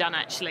just been done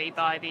actually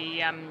by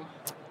the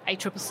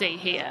ACCC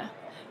here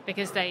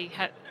because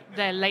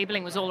their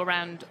labelling was all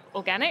around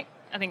organic.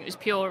 I think it was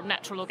pure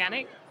natural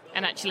organic,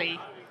 and actually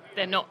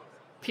they're not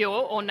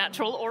pure or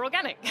natural or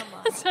organic.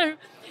 So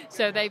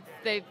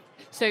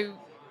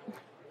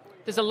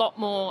there's a lot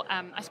more.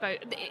 I suppose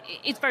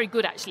it's very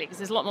good actually because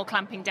there's a lot more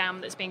clamping down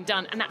that's being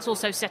done, and that's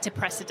also set a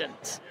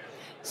precedent.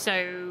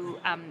 So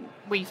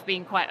we've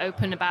been quite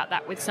open about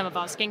that with some of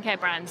our skincare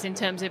brands in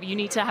terms of you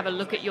need to have a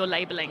look at your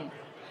labelling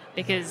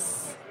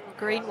because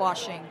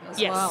greenwashing as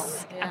well.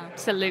 Yes,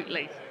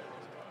 absolutely.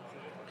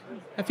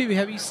 Phoebe,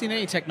 have you seen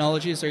any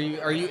technologies? Are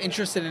you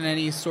interested in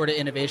any sort of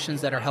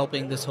innovations that are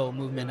helping this whole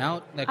movement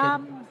out?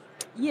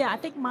 I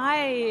think my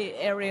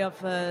area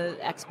of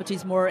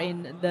expertise more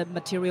in the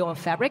material and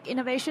fabric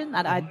innovation,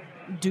 and I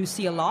do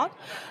see a lot.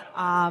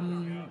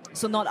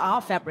 So not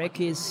our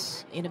fabric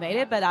is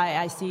innovative, but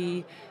I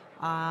see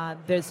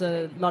there's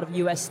a lot of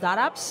US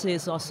startups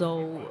is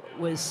also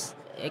was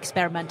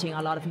experimenting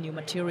a lot of new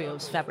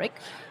materials, fabric.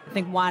 I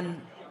think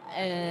one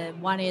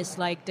One is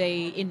like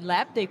in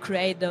lab they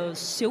create those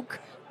silk,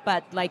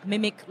 but like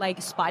mimic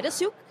like spider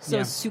silk, so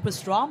it's super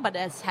strong, but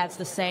it has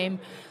the same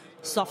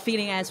soft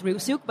feeling as real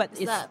silk. But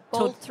Is that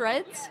bold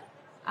threads?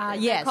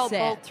 Yes, bold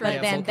threads.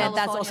 but then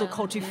that's also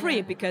California.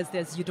 cruelty-free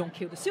because you don't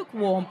kill the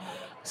silkworm.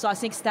 So I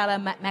think Stella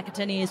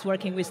McCartney is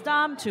working with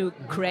them to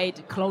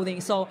create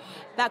clothing. So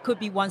that could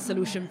be one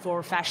solution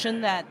for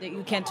fashion, that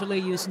you can totally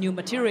use new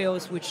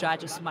materials which are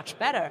just much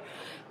better.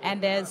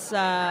 And there's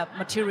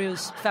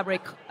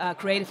fabric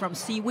created from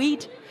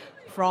seaweed,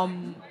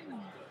 from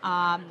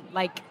crab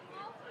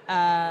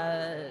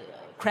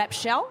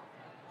shell,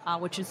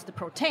 which is the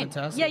protein.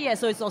 Fantastic. Yeah.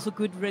 So it's also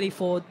good really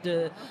for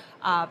the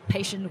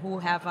patient who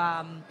have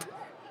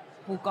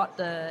who got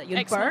the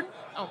burn.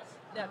 Oh.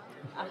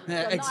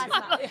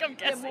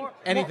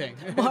 Anything.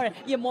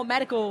 More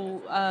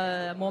medical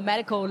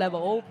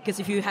level, because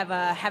if you have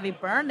a heavy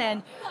burn,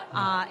 then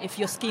if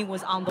your skin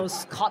was on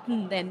those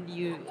cotton, then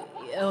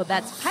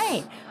that's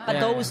pain. But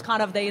those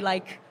kind of, they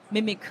like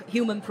mimic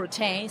human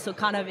protein, so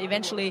kind of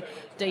eventually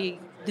they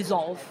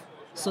dissolve.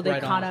 So they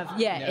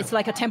it's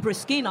like a temporary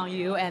skin on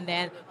you, and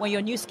then when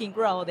your new skin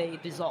grow, they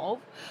dissolve.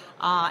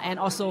 And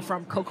also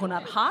from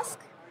coconut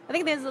husk. I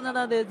think there's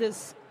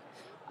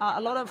a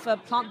lot of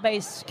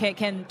plant-based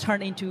can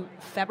turn into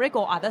fabric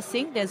or other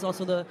thing. There's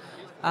also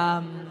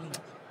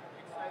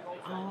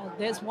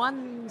there's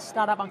one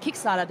startup on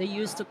Kickstarter. They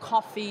use the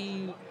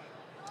coffee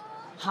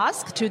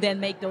husk to then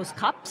make those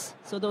cups.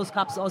 So those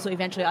cups also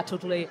eventually are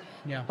totally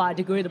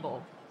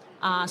biodegradable.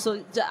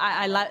 So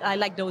I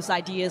like those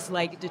ideas,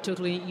 like to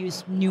totally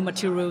use new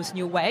materials,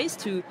 new ways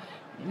to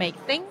make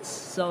things.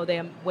 So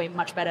they're way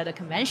much better than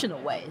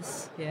conventional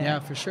ways. Yeah,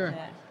 for sure.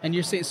 Yeah. And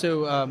you're saying,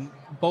 so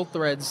Bolt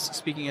Threads,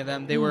 speaking of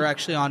them, they were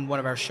actually on one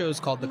of our shows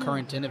called The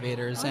Current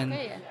Innovators, and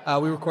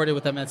we recorded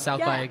with them at South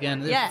by again.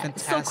 They're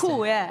fantastic. It's so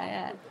cool,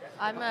 yeah.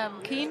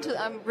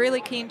 I'm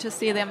really keen to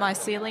see their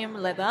mycelium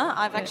leather.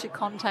 I've actually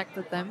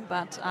contacted them,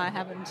 but I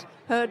haven't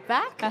heard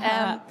back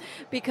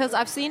because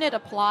I've seen it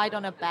applied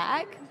on a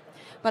bag,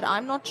 but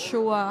I'm not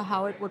sure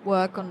how it would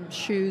work on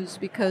shoes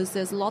because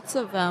there's lots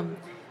of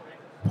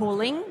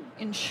pulling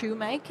in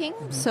shoemaking,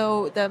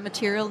 so the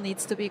material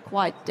needs to be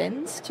quite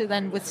dense to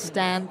then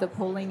withstand the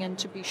pulling and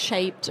to be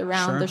shaped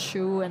around the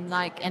shoe and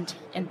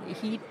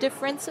heat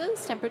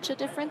differences, temperature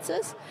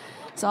differences.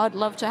 So I'd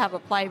love to have a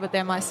play with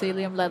their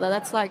mycelium leather.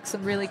 That's like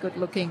some really good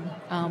looking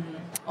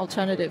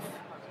alternative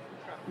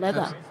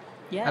leather.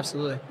 Yeah,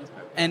 absolutely.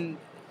 And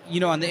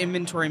on the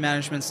inventory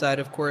management side,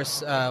 of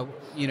course,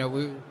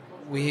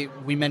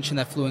 we mentioned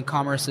that Fluent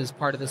Commerce is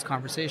part of this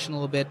conversation a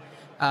little bit.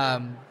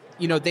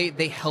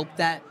 They help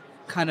that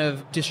kind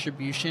of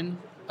distribution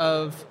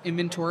of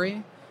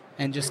inventory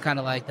and just kind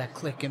of like that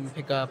click and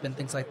pick up and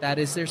things like that.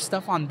 Is there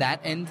stuff on that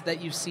end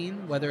that you've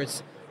seen, whether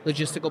it's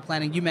logistical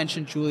planning? You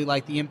mentioned, Julie,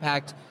 like the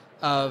impact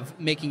of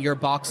making your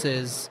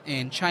boxes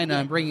in China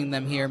and bringing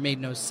them here made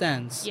no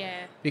sense.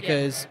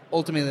 Because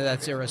ultimately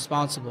that's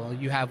irresponsible.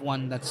 You have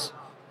one that's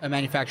a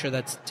manufacturer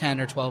that's 10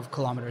 or 12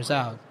 kilometers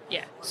out.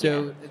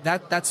 So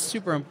that's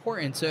super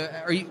important. So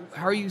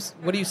what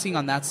are you seeing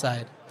on that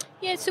side?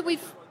 Yeah, so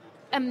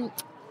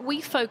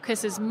we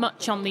focus as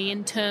much on the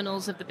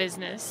internals of the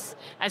business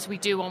as we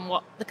do on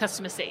what the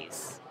customer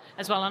sees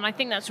as well, and I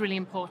think that's really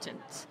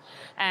important.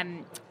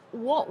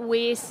 What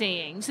we're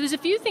seeing, so there's a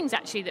few things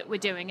actually that we're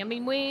doing. I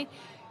mean, we're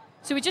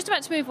just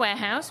about to move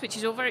warehouse, which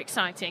is all very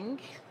exciting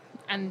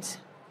and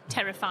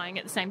terrifying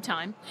at the same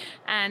time,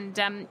 and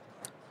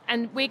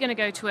we're going to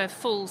go to a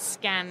full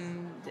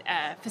scan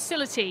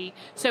facility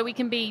so we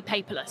can be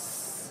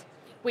paperless,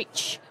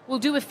 which will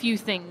do a few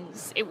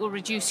things. It will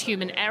reduce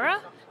human error.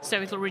 So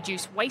it'll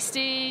reduce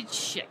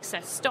wastage,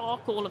 excess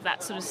stock, all of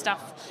that sort of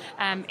stuff.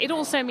 It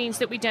also means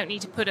that we don't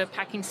need to put a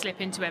packing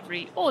slip into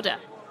every order,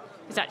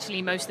 because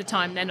actually most of the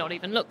time they're not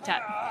even looked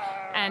at.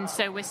 And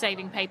so we're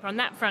saving paper on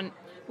that front.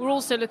 We're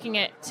also looking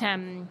at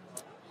something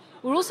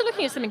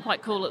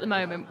quite cool at the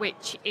moment,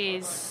 which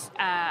is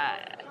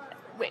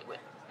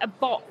a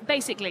box.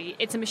 Basically,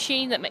 it's a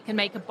machine that can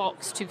make a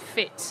box to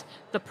fit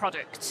the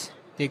product.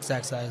 The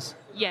exact size.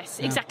 Yes,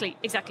 exactly,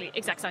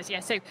 exact size. Yeah,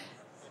 so.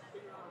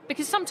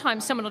 Because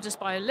sometimes someone will just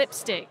buy a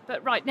lipstick,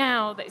 but right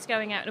now that it's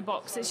going out in a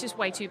box, it's just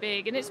way too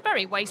big and it's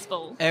very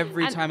wasteful.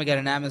 Every time I get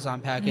an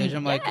Amazon package,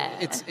 I'm like,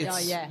 it's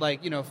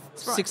like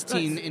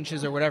 16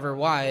 inches or whatever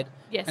wide,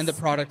 and the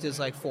product is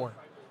like 4.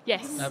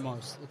 Yes, at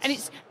most.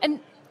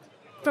 And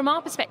from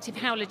our perspective,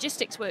 how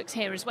logistics works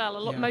here as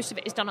well, most of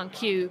it is done on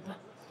cube,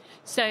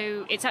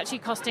 so it's actually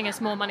costing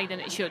us more money than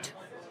it should,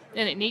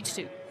 than it needs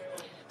to.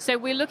 So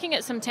we're looking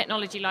at some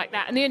technology like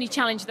that. And the only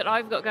challenge that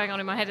I've got going on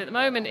in my head at the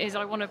moment is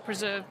I want to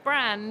preserve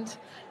brand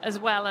as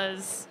well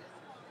as,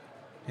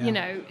 and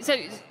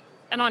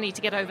I need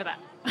to get over that,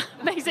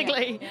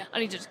 basically. I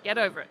need to just get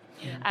over it.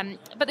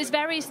 But there's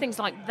various things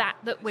like that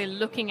we're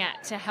looking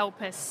at to help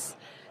us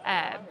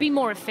be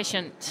more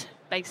efficient,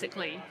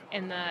 basically,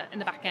 in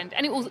the back end.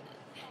 And it will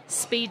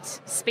speed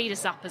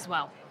us up as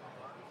well.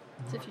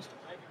 So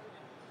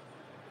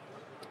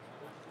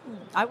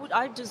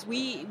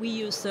We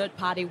use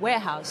third-party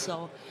warehouse,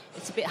 so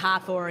it's a bit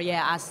hard for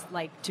us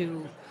like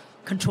to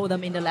control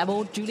them in the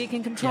level Julie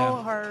can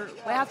control her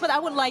warehouse. But I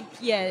would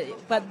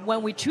but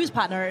when we choose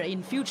partner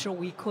in future,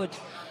 we could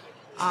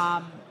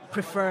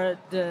prefer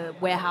the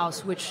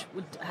warehouse which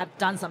would have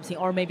done something,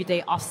 or maybe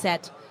they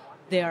offset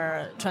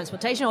their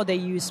transportation, or they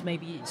use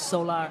maybe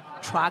solar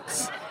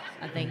trucks.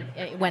 I think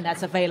when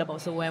that's available.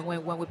 So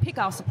when we pick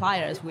our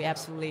suppliers, we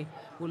absolutely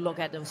will look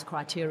at those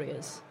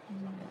criteria.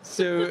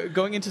 So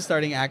going into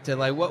starting Acta,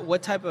 like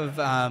what type of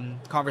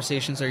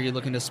conversations are you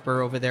looking to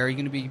spur over there? Are you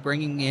going to be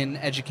bringing in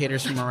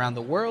educators from around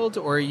the world,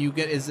 or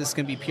is this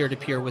going to be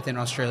peer-to-peer within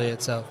Australia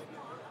itself?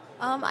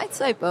 I'd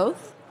say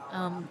both.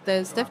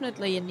 There's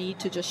definitely a need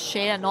to just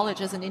share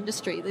knowledge as an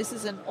industry. This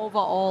is an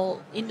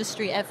overall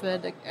industry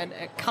effort,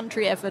 a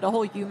country effort, a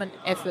whole human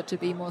effort to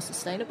be more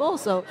sustainable.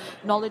 So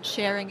knowledge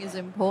sharing is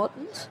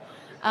important.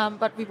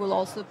 But we will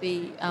also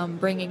be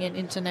bringing in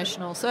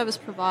international service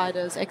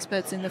providers,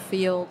 experts in the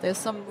field. There's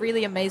some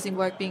really amazing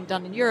work being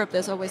done in Europe.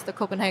 There's always the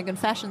Copenhagen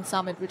Fashion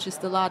Summit, which is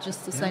the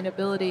largest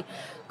sustainability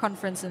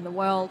conference in the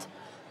world.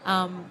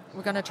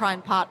 We're going to try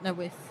and partner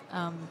with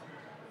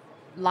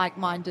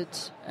like-minded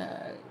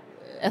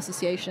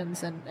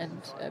associations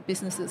and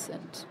businesses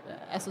and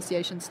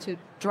associations to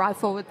drive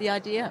forward the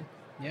idea.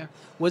 Yeah.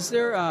 Was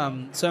there,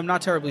 so I'm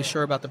not terribly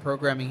sure about the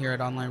programming here at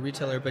Online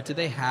Retailer, but do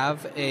they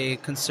have a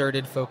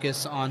concerted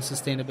focus on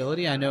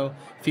sustainability? I know,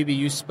 Phoebe,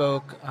 you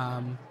spoke.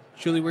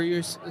 Julie, were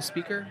you a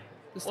speaker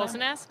this time?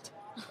 Wasn't asked.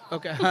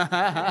 Okay.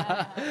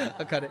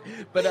 I'll cut it.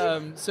 But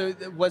so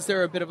was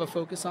there a bit of a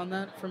focus on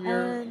that from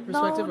your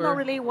perspective? No, not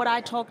really. What I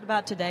talked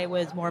about today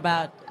was more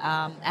about,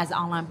 as an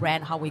online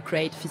brand, how we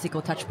create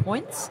physical touch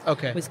points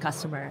with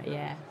customer.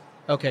 Yeah.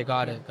 Okay,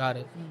 got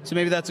it. So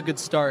maybe that's a good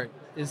start,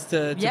 is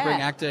to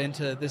bring Acta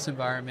into this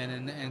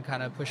environment and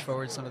kind of push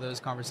forward some of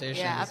those conversations.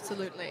 Yeah,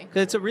 absolutely.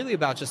 Because it's really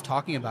about just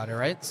talking about it,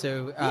 right?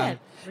 So,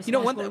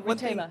 one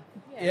thing...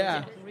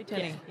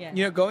 retailing. Yeah.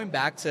 You know, going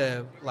back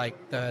to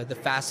like the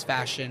fast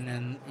fashion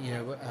and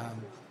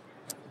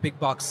big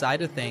box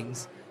side of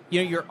things,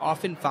 you're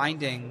often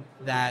finding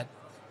that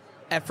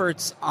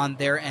efforts on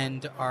their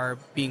end are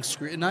being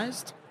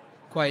scrutinized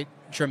quite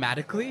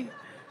dramatically.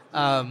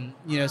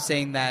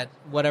 Saying that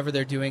whatever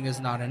they're doing is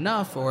not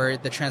enough, or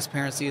the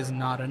transparency is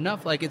not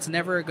enough. Like, it's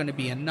never going to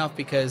be enough,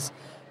 because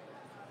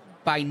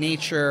by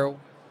nature,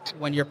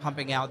 when you're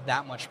pumping out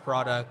that much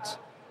product,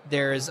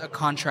 there's a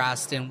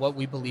contrast in what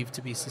we believe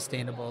to be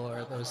sustainable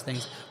or those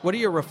things. What are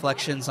your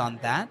reflections on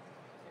that?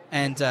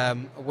 And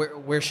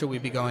where should we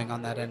be going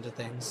on that end of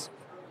things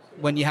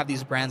when you have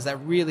these brands that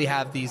really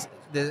have the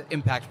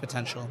impact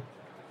potential?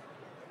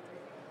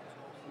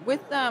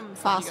 With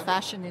fast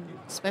fashion,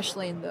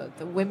 especially in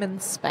the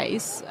women's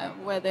space,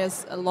 where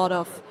there's a lot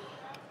of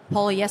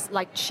polyester,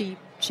 like cheap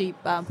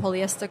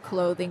polyester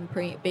clothing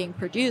being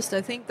produced,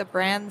 I think the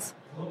brands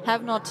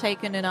have not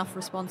taken enough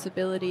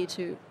responsibility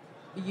to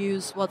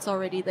use what's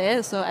already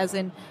there. So as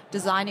in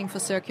designing for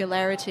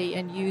circularity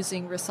and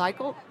using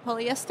recycled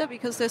polyester,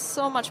 because there's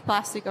so much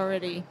plastic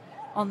already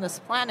on this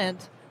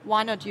planet,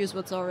 why not use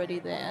what's already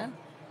there?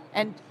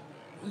 And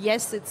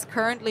yes, it's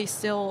currently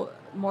still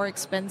more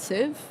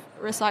expensive,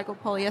 recycled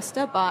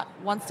polyester, but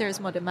once there's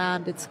more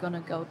demand, it's going to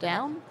go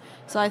down.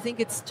 So I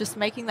think it's just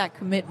making that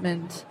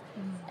commitment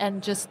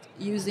and just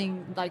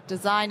using, like,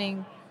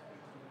 designing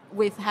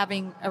with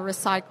having a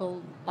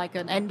recycle, like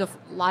an end of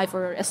life,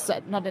 or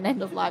not an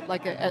end of life,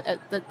 like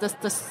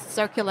the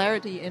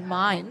circularity in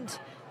mind.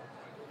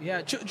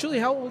 Yeah, Julie,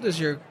 how old is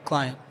your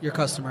client, your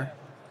customer?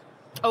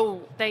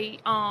 Oh, they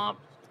are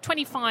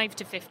 25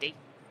 to 50.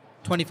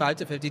 25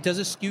 to 50. Does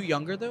it skew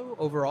younger though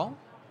overall?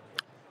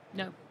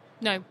 No.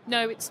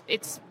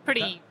 It's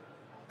pretty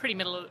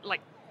middle, like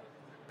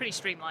pretty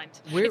streamlined.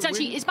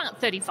 It's about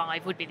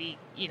 35 would be the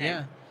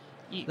Yeah.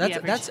 The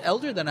average. That's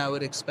elder than I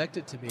would expect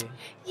it to be.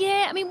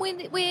 Yeah, I mean we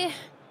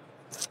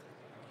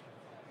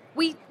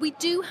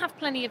do have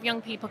plenty of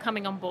young people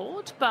coming on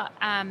board, but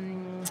a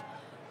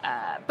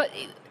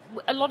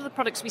lot of the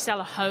products we sell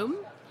are home.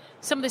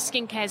 Some of the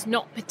skincare is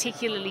not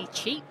particularly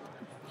cheap,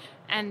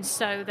 and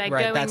so they're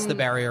going. That's the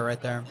barrier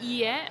right there.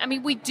 Yeah, I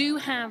mean we do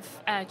have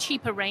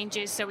cheaper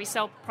ranges, so we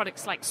sell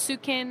products like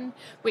Sukin,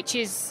 which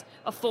is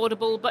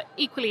affordable, but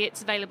equally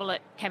it's available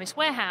at Chemist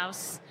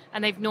Warehouse.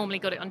 And they've normally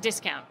got it on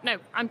discount. No,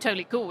 I'm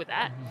totally cool with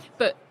that. Mm-hmm.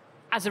 But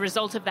as a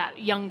result of that,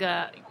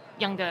 younger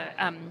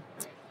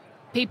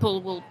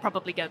people will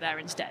probably go there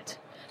instead.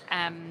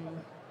 We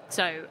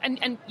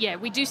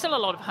do sell a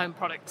lot of home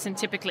products, and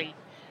typically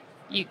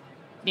you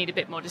need a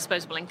bit more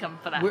disposable income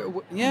for that.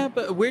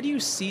 But where do you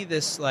see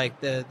this, like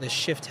the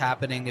shift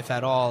happening, if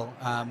at all,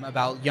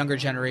 about younger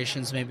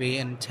generations maybe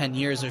in 10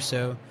 years or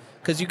so?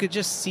 Because you could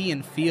just see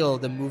and feel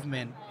the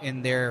movement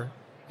in their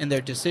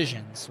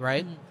decisions,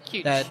 right?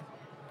 Huge.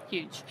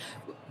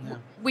 Yeah.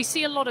 We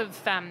see a lot of,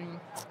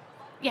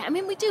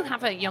 we do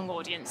have a young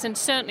audience, and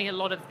certainly a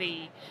lot of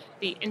the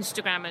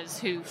Instagrammers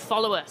who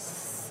follow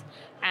us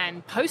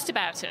and post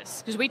about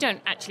us, because we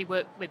don't actually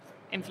work with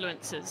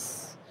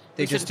influencers.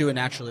 They just do it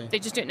naturally.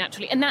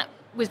 And that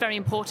was very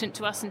important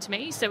to us and to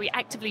me. So we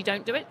actively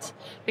don't do it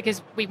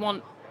because we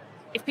want,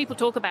 if people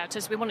talk about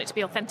us, we want it to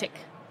be authentic,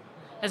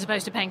 as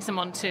opposed to paying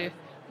someone to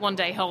one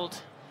day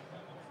hold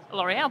a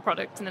L'Oreal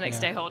product and the next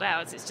day hold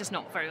ours. It's just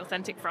not very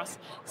authentic for us.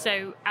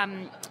 So,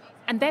 and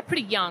they're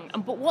pretty young.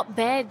 But what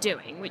they're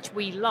doing, which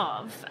we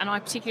love, and I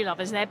particularly love,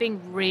 is they're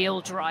being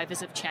real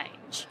drivers of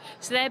change.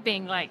 So they're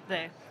being like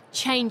the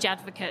change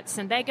advocates,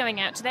 and they're going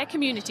out to their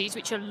communities,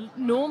 which are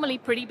normally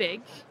pretty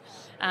big,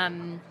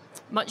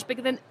 much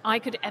bigger than I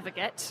could ever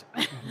get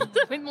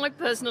with my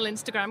personal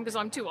Instagram because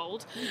I'm too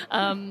old.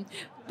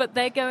 But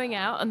they're going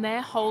out and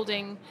they're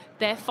holding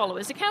their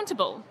followers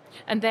accountable.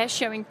 And they're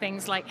showing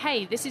things like,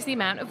 hey, this is the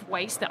amount of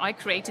waste that I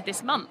created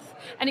this month.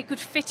 And it could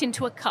fit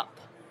into a cup.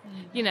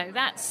 You know,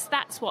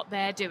 that's what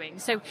they're doing.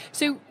 So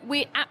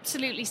we're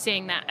absolutely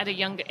seeing that in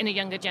a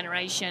younger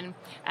generation.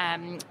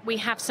 We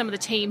have some of the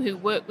team who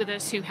work with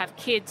us who have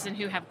kids and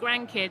who have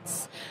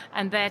grandkids,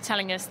 and they're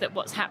telling us that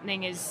what's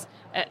happening is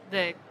at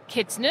the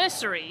kids'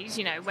 nurseries,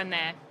 you know, when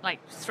they're like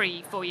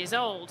 3-4 years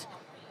old,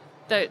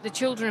 the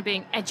children are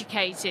being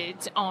educated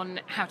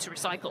on how to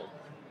recycle.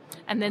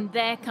 And then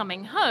they're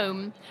coming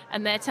home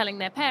and they're telling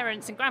their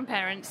parents and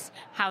grandparents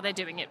how they're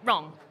doing it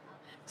wrong.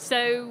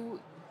 So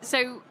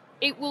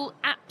it will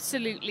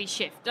absolutely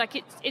shift.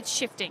 Like it's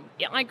shifting.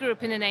 I grew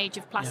up in an age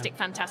of plastic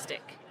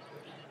fantastic,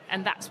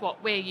 and that's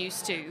what we're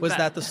used to. Was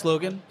that the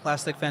slogan?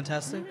 Plastic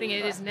fantastic? I think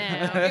it is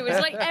now. It was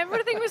like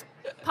everything was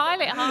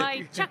pile it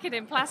high, chuck it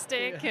in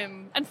plastic,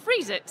 and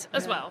freeze it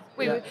as well.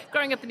 We were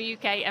growing up in the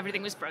UK.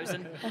 Everything was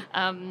frozen,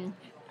 and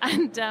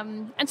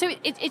so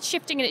it's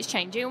shifting and it's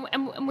changing,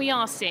 and we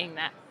are seeing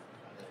that.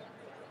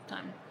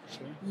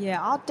 Yeah,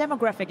 our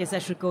demographic is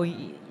actually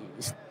going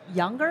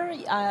younger.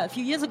 A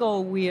few years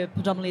ago, we were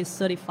predominantly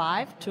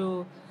 35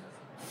 to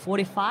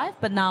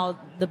 45, but now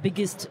the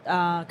biggest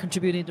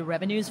contributing to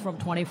revenues from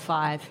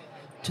 25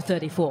 to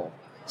 34.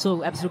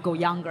 So absolutely go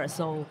younger.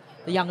 So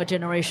the younger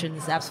generation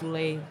is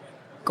absolutely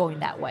going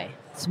that way.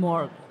 It's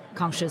more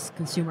conscious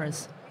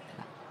consumers.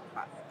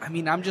 I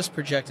mean, I'm just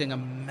projecting a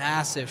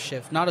massive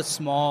shift, not a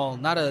small,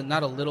 not a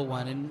little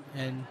one,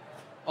 and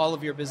all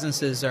of your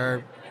businesses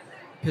are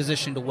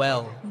positioned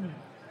well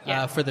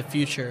for the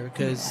future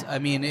because I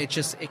mean, it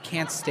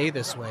can't stay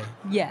this way.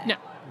 Yeah. No.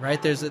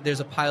 Right? There's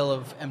a pile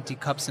of empty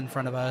cups in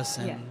front of us,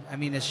 and I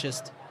mean, it's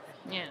just.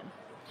 Yeah.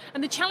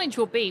 And the challenge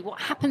will be what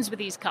happens with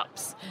these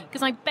cups,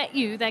 because I bet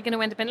you they're going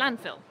to end up in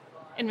landfill,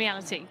 in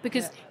reality,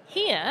 because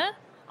here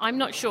I'm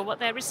not sure what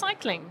their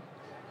recycling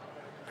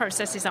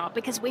processes are,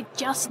 because we're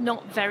just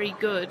not very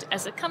good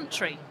as a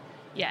country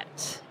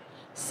yet.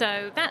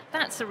 So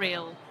that's a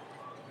real.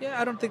 Yeah,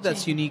 I don't think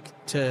that's unique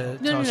to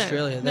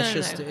Australia.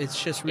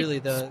 It's just really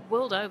it's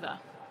world over.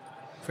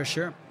 For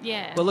sure.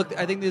 Yeah. Well, look,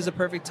 I think this is a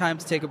perfect time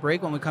to take a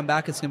break. When we come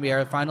back, it's going to be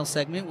our final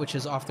segment, which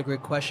is Off the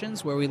Grid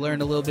Questions, where we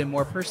learn a little bit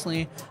more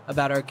personally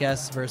about our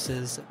guests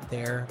versus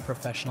their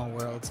professional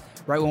worlds.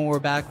 Right when we're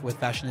back with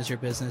Fashion is Your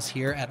Business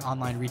here at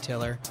Online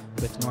Retailer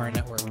with Nora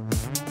Network.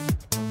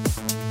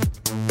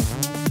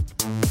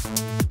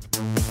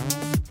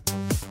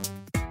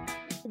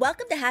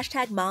 Welcome to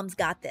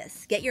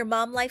 #MomsGotThis. Get your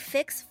mom life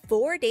fix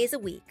 4 days a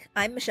week.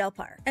 I'm Michelle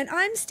Parr. And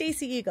I'm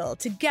Stacey Eagle.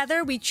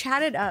 Together, we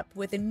chatted up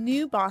with a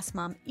new boss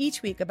mom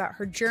each week about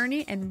her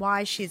journey and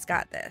why she's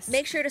got this.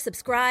 Make sure to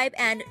subscribe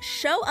and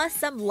show us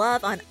some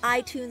love on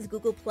iTunes,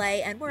 Google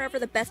Play, and wherever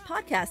the best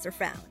podcasts are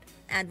found.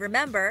 And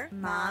remember,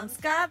 Mom's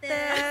got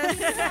this.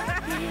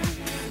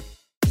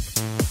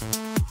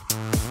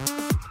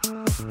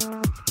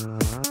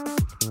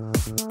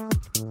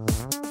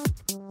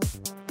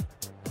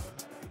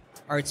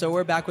 All right, so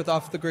we're back with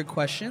Off the Grid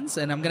Questions,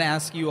 and I'm going to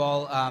ask you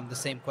all the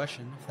same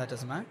question, if that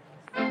doesn't matter.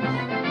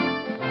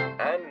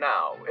 And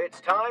now it's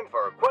time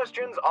for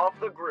Questions Off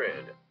the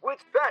Grid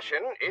with Fashion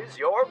is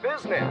Your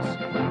Business.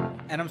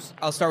 And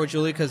I'll start with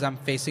Julie because I'm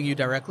facing you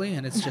directly,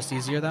 and it's just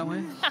easier that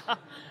way.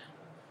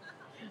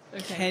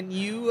 Okay. Can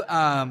you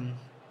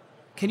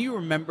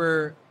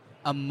remember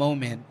a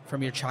moment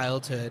from your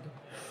childhood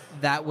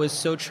that was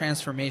so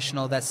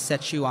transformational that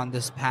set you on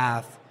this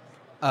path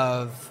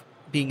of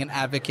being an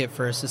advocate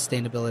for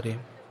sustainability?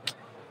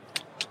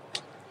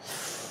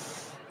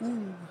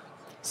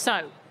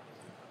 So,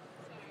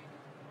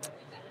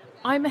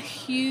 I'm a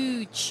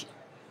huge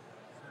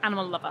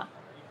animal lover,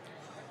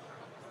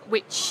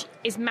 which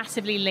is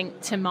massively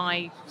linked to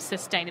my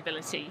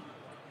sustainability,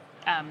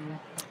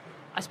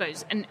 I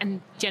suppose,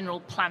 and general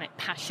planet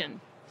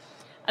passion.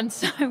 And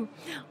so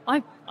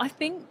I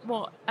think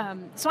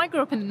so I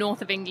grew up in the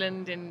north of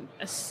England in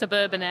a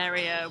suburban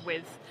area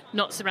with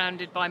not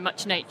surrounded by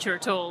much nature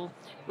at all,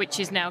 which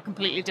is now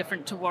completely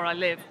different to where I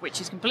live, which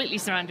is completely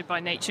surrounded by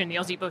nature in the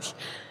Aussie bush.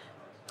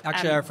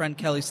 Actually, our friend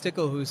Kelly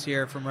Stickle, who's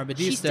here from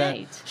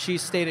Rebadista, she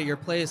stayed at your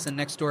place and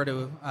next door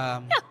to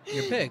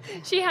your pig.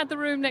 She had the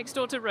room next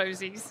door to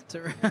Rosie's.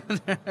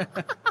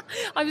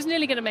 I was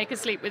nearly going to make her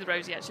sleep with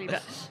Rosie, actually,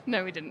 but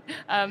no, we didn't.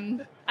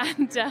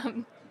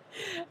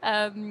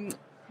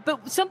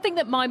 But something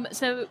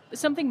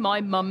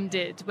my mum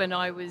did when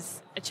I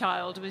was a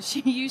child was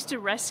she used to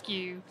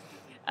rescue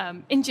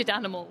injured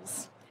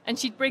animals, and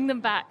she'd bring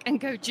them back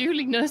and go,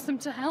 Julie, nurse them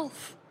to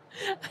health.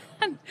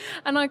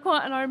 and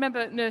I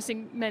remember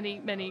nursing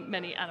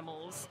many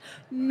animals,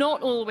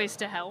 not always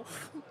to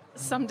health.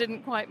 Some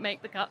didn't quite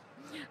make the cut,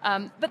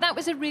 but that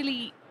was a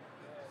really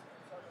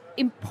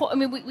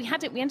important. I mean,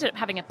 we ended up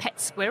having a pet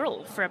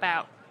squirrel for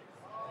about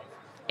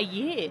a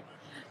year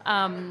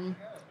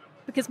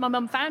because my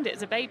mum found it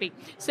as a baby.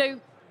 So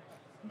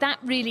that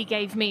really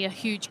gave me a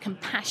huge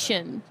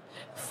compassion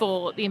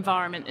for the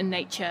environment and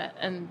nature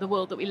and the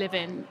world that we live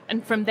in.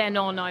 And from then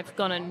on, I've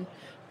gone and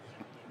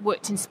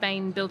worked in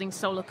Spain building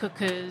solar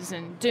cookers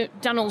and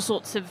done all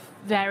sorts of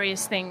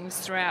various things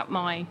throughout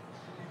my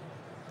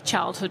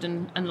childhood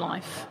and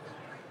life.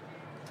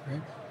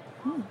 Great.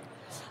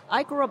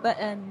 I grew up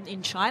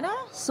in China,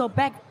 so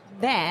back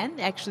then,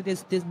 actually,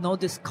 there's no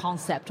this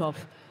concept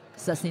of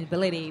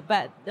sustainability.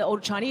 But the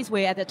old Chinese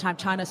way at that time,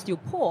 China's still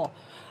poor.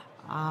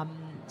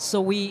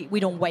 So we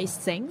don't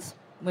waste things.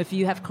 If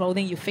you have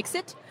clothing, you fix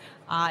it.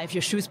 If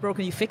your shoe's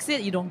broken, you fix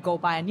it. You don't go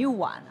buy a new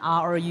one.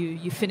 Or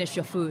you finish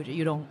your food.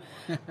 You don't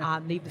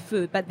leave the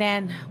food. But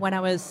then when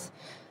I was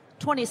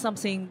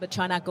 20-something, but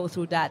China go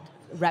through that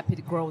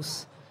rapid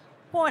growth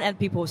point, and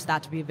people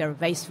start to be very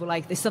wasteful.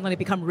 Like they suddenly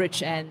become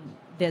rich, and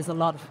there's a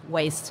lot of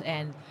waste,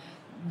 and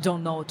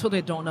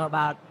totally don't know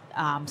about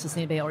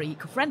sustainability or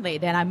eco-friendly.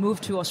 Then I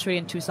moved to Australia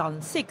in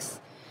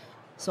 2006.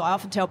 So I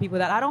often tell people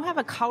that I don't have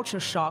a culture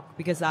shock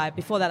because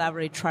before that I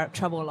already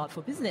travel a lot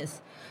for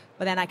business.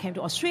 But then I came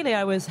to Australia,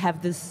 I always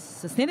have this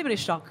sustainability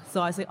shock.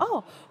 So I say,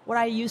 what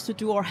I used to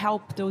do or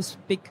help those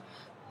big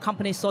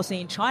companies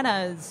sourcing in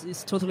China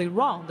is totally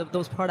wrong.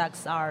 Those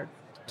products are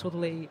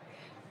totally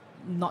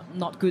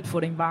not good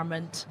for the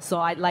environment. So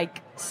I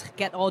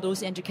get all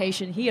those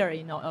education here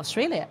in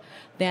Australia.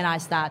 Then I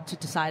start to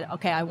decide,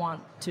 okay, I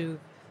want to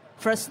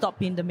first stop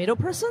being the middle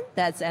person.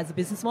 That's as a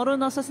business model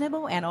not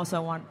sustainable. And also I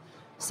want to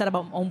set up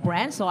my own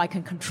brand so I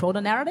can control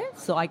the narrative,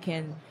 so I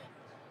can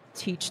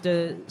teach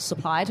the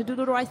supplier to do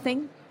the right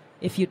thing.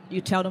 If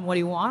you tell them what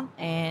you want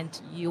and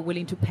you're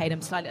willing to pay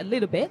them slightly a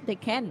little bit, they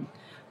can,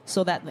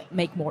 so that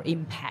make more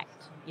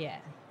impact. Yeah.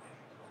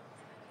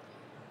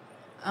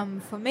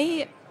 For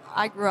me,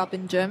 I grew up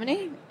in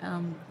Germany,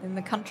 in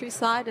the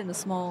countryside, in a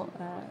small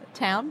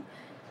town.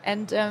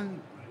 And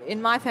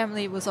in my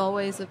family, it was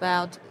always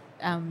about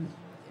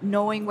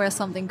knowing where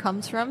something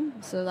comes from.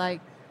 So,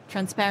 like,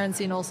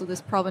 transparency and also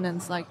this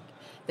provenance. Like,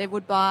 they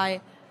would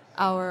buy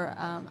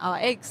our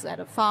eggs at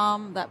a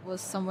farm that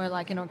was somewhere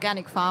like an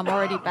organic farm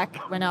already back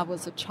when I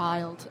was a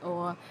child,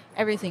 or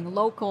everything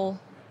local.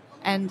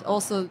 And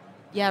also,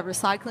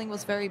 recycling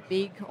was very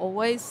big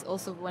always,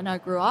 also when I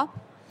grew up.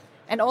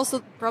 And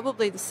also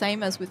probably the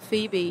same as with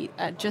Phoebe,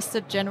 just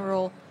a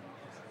general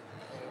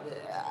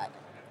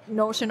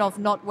notion of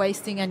not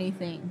wasting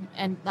anything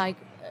and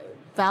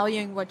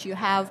valuing what you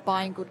have,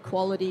 buying good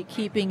quality,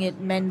 keeping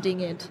it, mending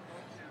it,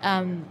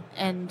 and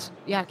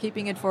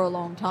keeping it for a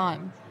long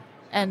time.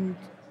 And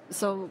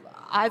so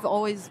I've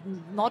always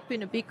not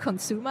been a big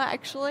consumer,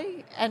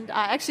 actually. And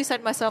I actually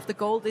set myself the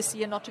goal this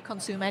year not to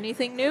consume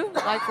anything new,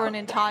 for an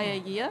entire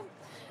year.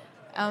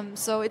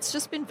 So it's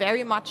just been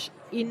very much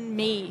in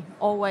me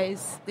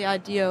always, the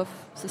idea of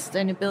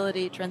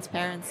sustainability,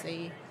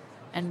 transparency,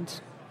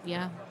 and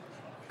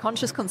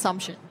conscious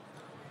consumption.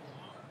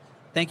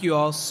 Thank you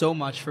all so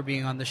much for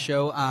being on the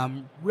show.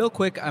 Real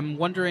quick, I'm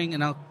wondering,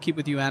 and I'll keep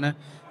with you, Anna,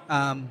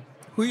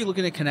 who are you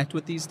looking to connect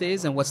with these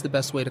days, and what's the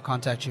best way to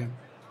contact you?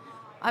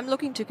 I'm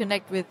looking to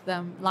connect with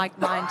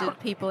like-minded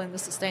people in the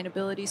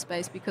sustainability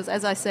space because,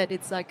 as I said,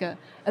 it's like a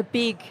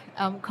big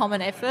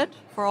common effort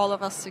for all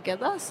of us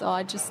together. So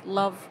I just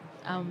love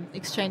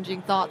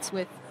exchanging thoughts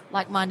with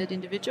like-minded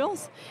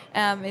individuals.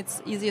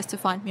 It's easiest to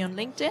find me on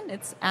LinkedIn.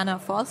 It's Anna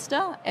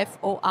Forster,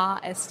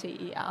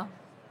 Forster.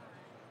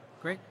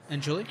 Great.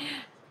 And Julie?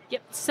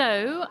 Yep.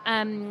 So,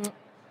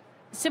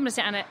 similar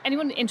to Anna,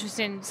 anyone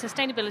interested in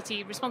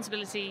sustainability,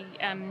 responsibility,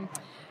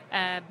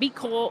 B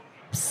Corp,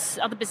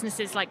 other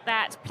businesses like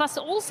that, plus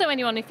also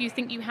anyone, if you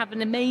think you have an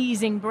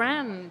amazing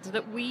brand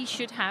that we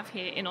should have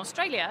here in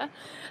Australia,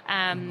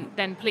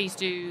 then please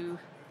do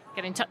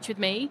get in touch with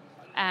me.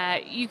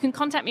 You can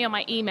contact me on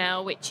my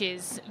email, which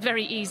is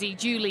very easy,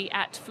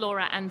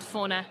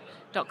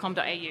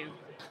 julie@floraandfauna.com.au.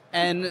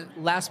 And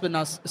last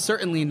but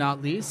certainly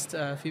not least,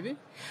 Phoebe?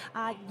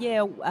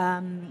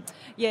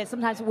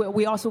 Sometimes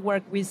we also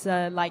work with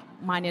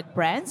like-minded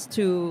brands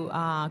to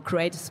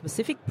create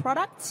specific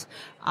products,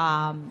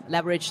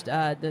 leverage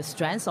the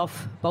strengths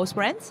of both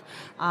brands.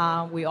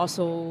 We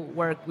also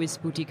work with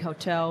boutique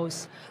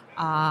hotels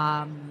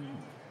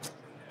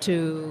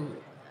to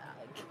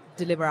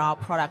deliver our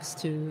products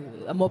to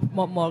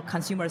more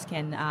consumers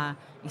can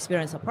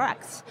experience our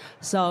products.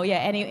 So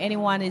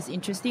anyone is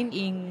interested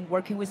in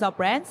working with our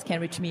brands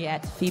can reach me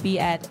at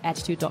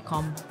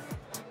phoebe@attitude.com.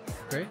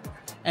 Great.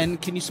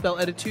 And can you spell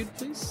attitude,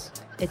 please?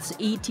 It's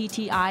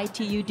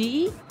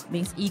ETTITUDE,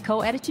 means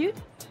eco attitude.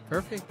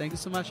 Perfect. Thank you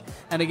so much.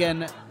 And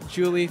again,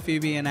 Julie,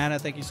 Phoebe, and Anna,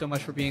 thank you so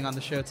much for being on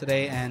the show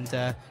today, and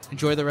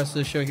enjoy the rest of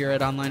the show here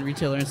at Online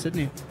Retailer in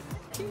Sydney.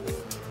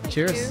 Thank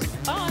Cheers. You.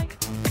 Bye.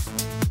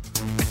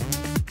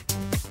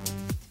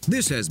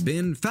 This has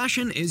been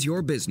Fashion is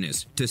Your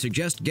Business. To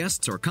suggest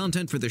guests or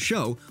content for the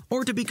show,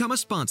 or to become a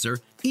sponsor,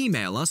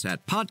 email us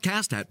at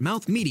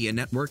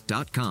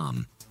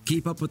podcast@mouthmedianetwork.com.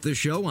 Keep up with the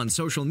show on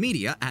social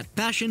media at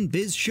Fashion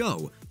Biz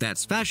Show.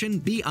 That's Fashion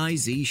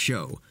BIZ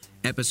Show.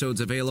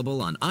 Episodes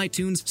available on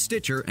iTunes,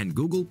 Stitcher, and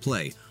Google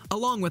Play,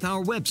 along with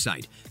our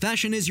website,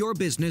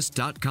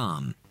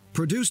 fashionisyourbusiness.com.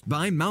 Produced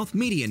by Mouth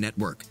Media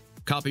Network.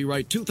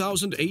 Copyright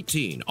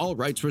 2018, all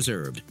rights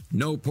reserved.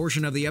 No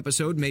portion of the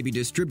episode may be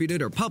distributed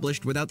or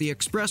published without the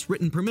express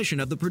written permission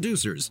of the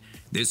producers.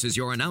 This is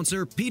your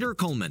announcer, Peter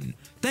Coleman.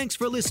 Thanks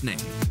for listening.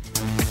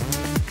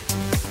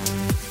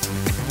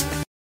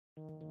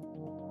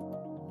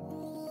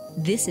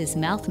 This is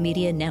Mouth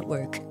Media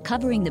Network,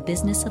 covering the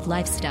business of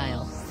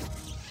lifestyle.